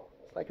flexible.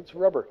 It's like it's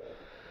rubber.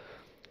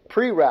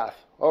 Pre-wrath.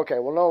 Okay,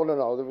 well,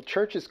 no. The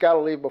church has got to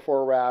leave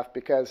before wrath,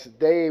 because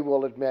they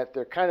will admit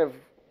they're kind of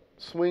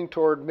swing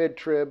toward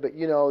mid-trib, but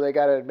they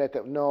got to admit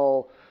that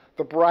no,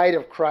 the bride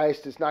of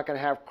Christ is not going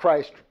to have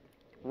Christ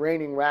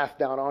raining wrath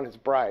down on his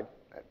bride.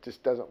 That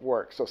just doesn't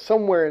work. So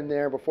somewhere in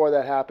there, before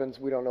that happens,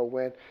 we don't know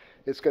when,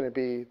 it's going to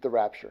be the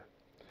rapture.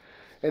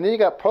 And then you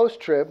got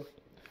post-trib,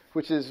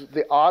 which is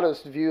the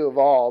oddest view of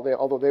all,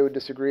 although they would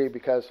disagree,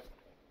 because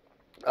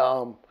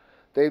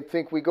they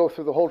think we go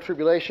through the whole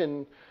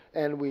tribulation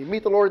and we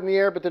meet the Lord in the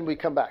air, but then we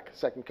come back,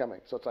 second coming.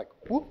 So it's like,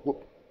 whoop,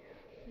 whoop.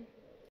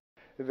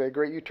 The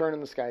great U-turn in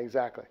the sky,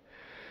 exactly.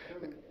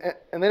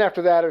 And then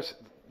after that, there's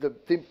the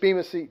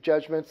Bema Seat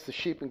judgments, the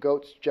sheep and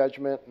goats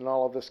judgment, and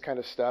all of this kind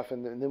of stuff.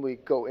 And then we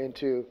go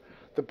into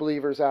the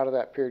believers out of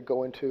that period,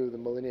 go into the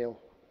millennial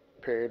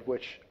period,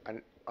 which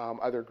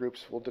other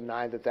groups will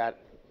deny that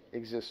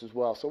exists as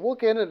well. So we'll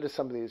get into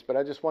some of these, but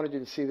I just wanted you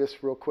to see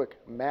this real quick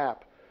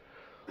map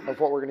of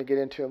what we're going to get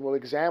into, and we'll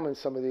examine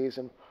some of these.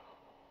 And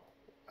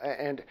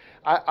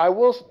I'm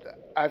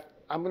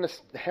going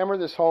to hammer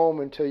this home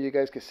until you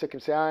guys get sick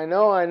and say, I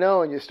know,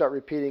 and you start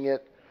repeating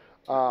it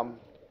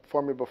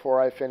for me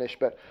before I finish.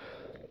 But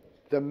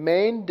the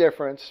main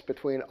difference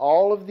between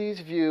all of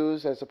these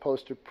views, as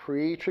opposed to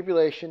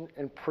pre-tribulation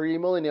and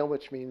pre-millennial,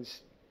 which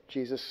means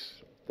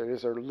there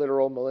is a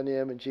literal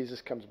millennium and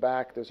Jesus comes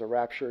back. There's a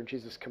rapture and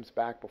Jesus comes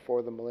back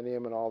before the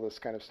millennium and all this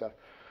kind of stuff.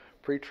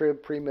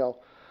 Pre-trib, pre-mill.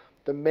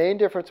 The main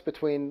difference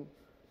between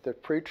the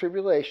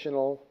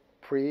pre-tribulational,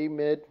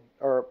 pre-mid,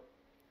 or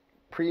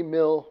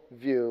pre-mill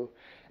view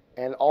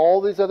and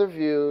all these other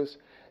views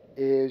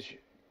is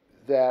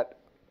that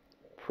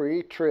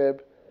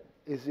pre-trib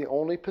is the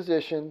only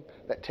position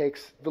that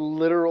takes the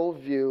literal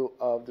view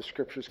of the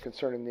scriptures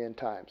concerning the end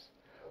times.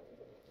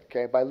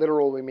 Okay, by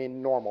literal we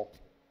mean normal.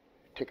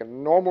 Take a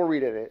normal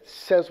read at it. It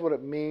says what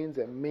it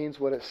means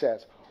what it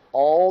says.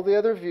 All the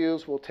other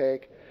views will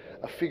take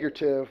a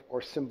figurative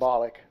or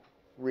symbolic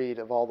read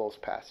of all those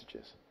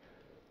passages.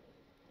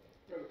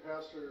 Got a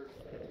pastor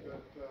that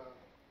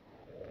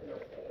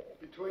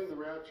between the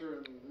rapture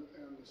and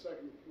the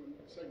second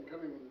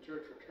coming, when the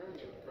church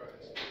returns with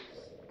Christ, is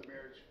the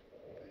marriage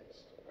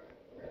feast, right?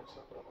 The marriage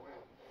supper of the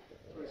Lamb.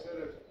 So he said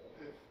if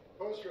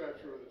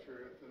post-rapture were the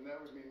truth, then that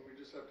would mean we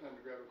just have time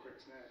to grab a quick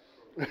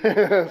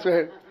snack. That's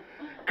right.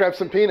 Grab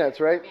some peanuts,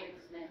 right?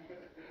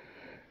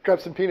 grab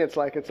some peanuts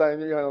like it's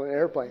on, on an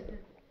airplane.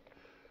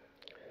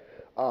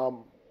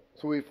 So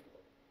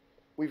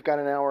we've got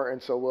an hour,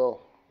 and so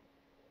we'll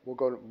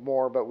go to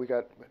more, but we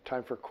got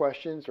time for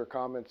questions or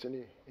comments.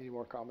 Any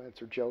more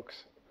comments or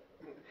jokes?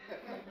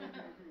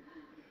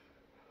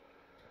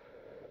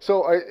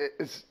 So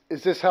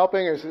is this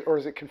helping, or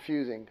is it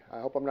confusing? I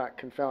hope I'm not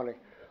confounding.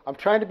 I'm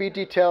trying to be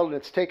detailed, and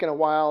it's taken a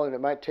while, and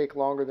it might take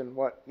longer than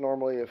what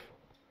normally if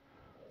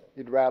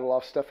you'd rattle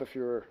off stuff if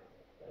you were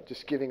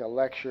just giving a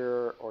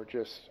lecture or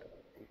just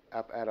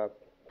up at a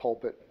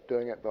pulpit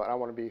doing it. But I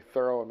want to be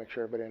thorough and make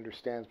sure everybody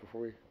understands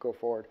before we go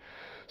forward.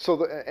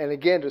 So, and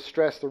again, to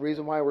stress, the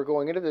reason why we're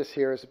going into this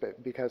here is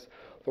because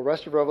the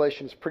rest of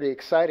Revelation is pretty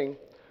exciting,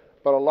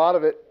 but a lot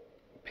of it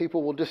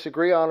people will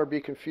disagree on or be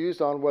confused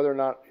on whether or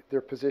not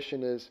their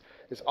position is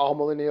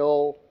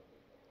all-millennial,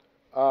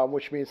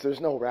 which means there's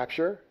no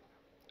rapture,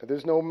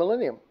 there's no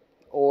millennium,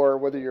 or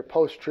whether you're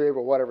post-trib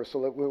or whatever.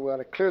 So we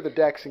want to clear the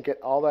decks and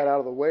get all that out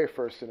of the way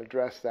first and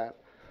address that.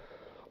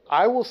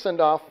 I will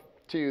send off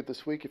to you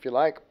this week, if you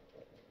like,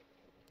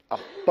 a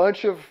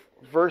bunch of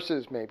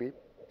verses, maybe,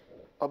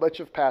 a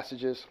bunch of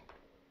passages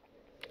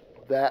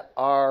that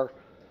are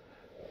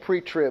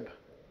pre-trib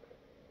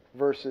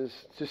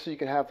verses, just so you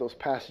can have those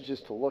passages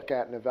to look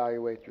at and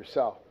evaluate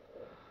yourself.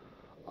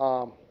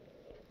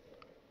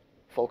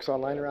 Folks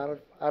online are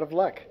out of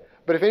luck.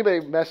 But if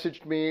anybody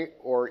messaged me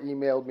or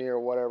emailed me or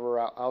whatever,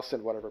 I'll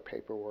send whatever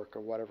paperwork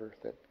or whatever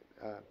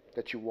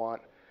that you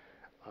want,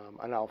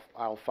 and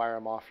I'll fire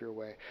them off your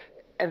way.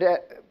 And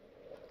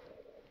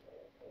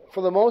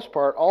for the most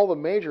part, all the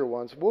major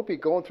ones, we'll be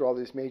going through all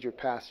these major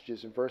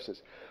passages and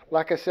verses.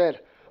 Like I said,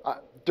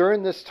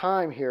 during this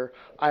time here,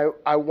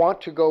 I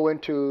want to go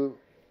into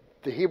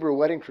the Hebrew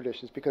wedding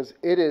traditions because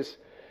it is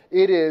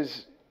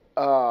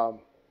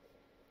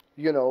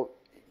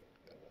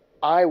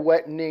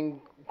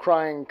eye-wetting,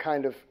 crying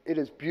kind of, it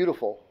is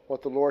beautiful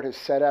what the Lord has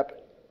set up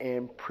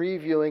and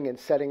previewing and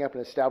setting up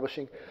and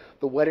establishing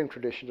the wedding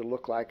tradition to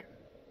look like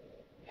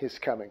His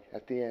coming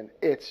at the end.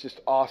 It's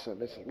just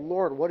awesome. It's,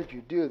 Lord, what did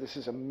you do? This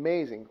is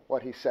amazing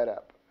what He set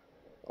up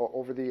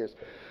over the years.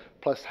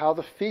 Plus how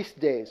the feast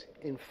days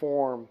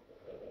inform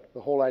the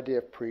whole idea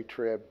of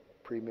pre-trib,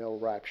 pre-mill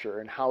rapture,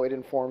 and how it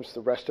informs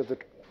the rest of the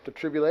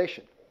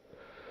tribulation.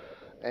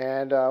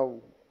 And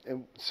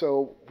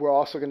so we're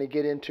also going to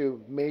get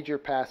into major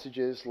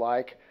passages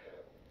like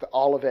the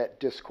Olivet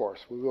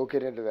Discourse. We will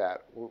get into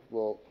that.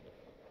 We'll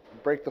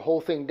break the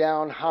whole thing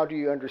down. How do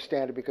you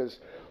understand it? Because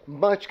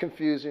much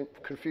confusion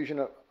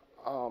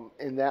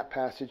in that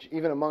passage,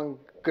 even among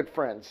good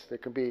friends. There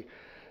can be,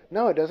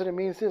 no, it doesn't. It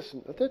means this.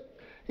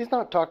 He's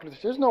not talking.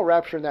 There's no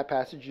rapture in that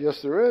passage.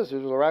 Yes, there is.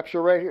 There's a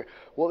rapture right here.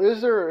 Well,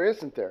 is there or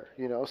isn't there?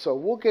 So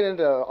we'll get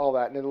into all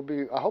that, and it'll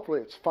be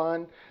hopefully it's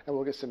fun, and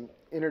we'll get some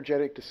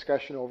energetic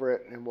discussion over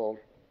it, and we'll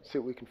see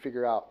what we can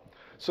figure out.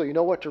 So you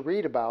know what to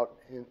read about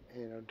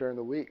during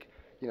the week.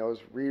 Is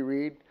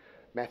reread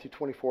Matthew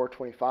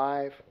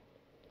 24:25.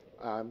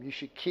 You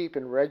should keep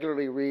and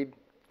regularly read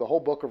the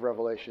whole book of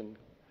Revelation,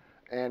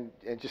 and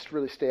just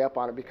really stay up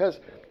on it, because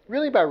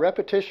really by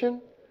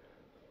repetition,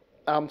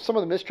 some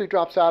of the mystery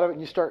drops out of it,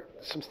 and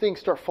some things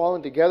start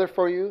falling together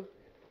for you.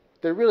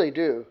 They really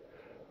do,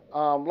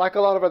 like a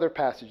lot of other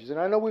passages. And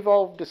I know we've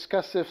all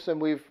discussed this,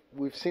 and we've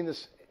seen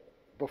this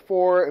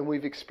before, and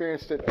we've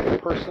experienced it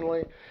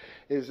personally.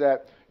 Is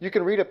that you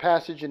can read a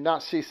passage and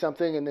not see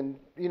something, and then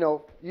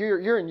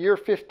you're in year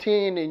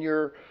 15 in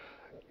your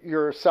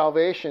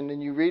salvation,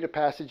 and you read a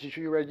passage that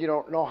you read you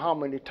don't know how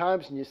many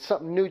times, and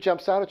something new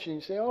jumps out at you,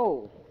 and you say,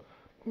 "Oh,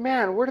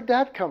 man, where did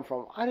that come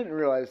from? I didn't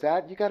realize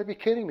that. You got to be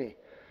kidding me."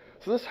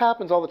 So this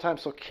happens all the time.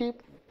 So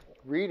keep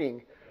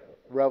reading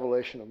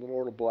Revelation, and the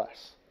Lord will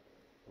bless.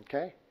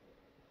 Okay?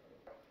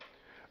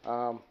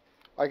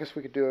 I guess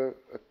we could do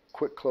a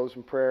quick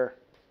closing prayer,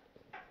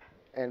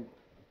 and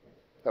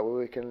that way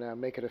we can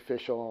make it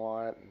official and all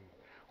that. And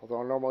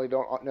although I normally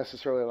don't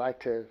necessarily like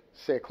to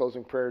say a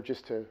closing prayer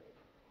just to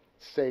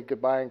say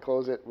goodbye and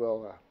close it,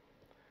 well,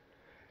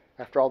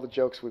 after all the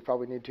jokes, we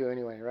probably need to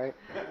anyway, right?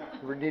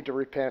 We need to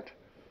repent.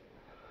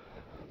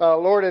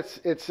 Lord,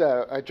 it's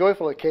a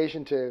joyful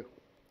occasion to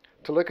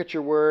look at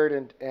your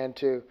word and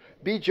to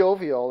be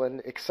jovial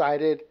and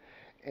excited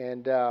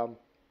and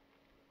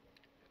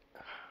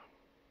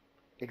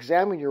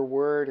examine your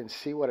word and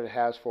see what it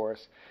has for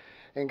us.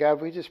 And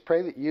God, we just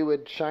pray that you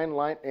would shine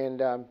light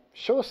and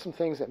show us some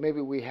things that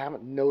maybe we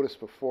haven't noticed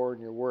before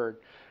in your word.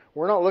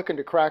 We're not looking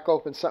to crack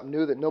open something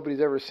new that nobody's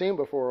ever seen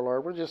before,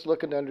 Lord. We're just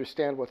looking to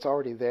understand what's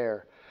already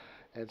there.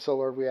 And so,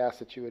 Lord, we ask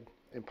that you would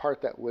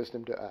impart that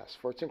wisdom to us.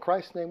 For it's in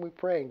Christ's name we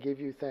pray and give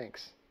you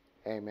thanks.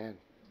 Amen.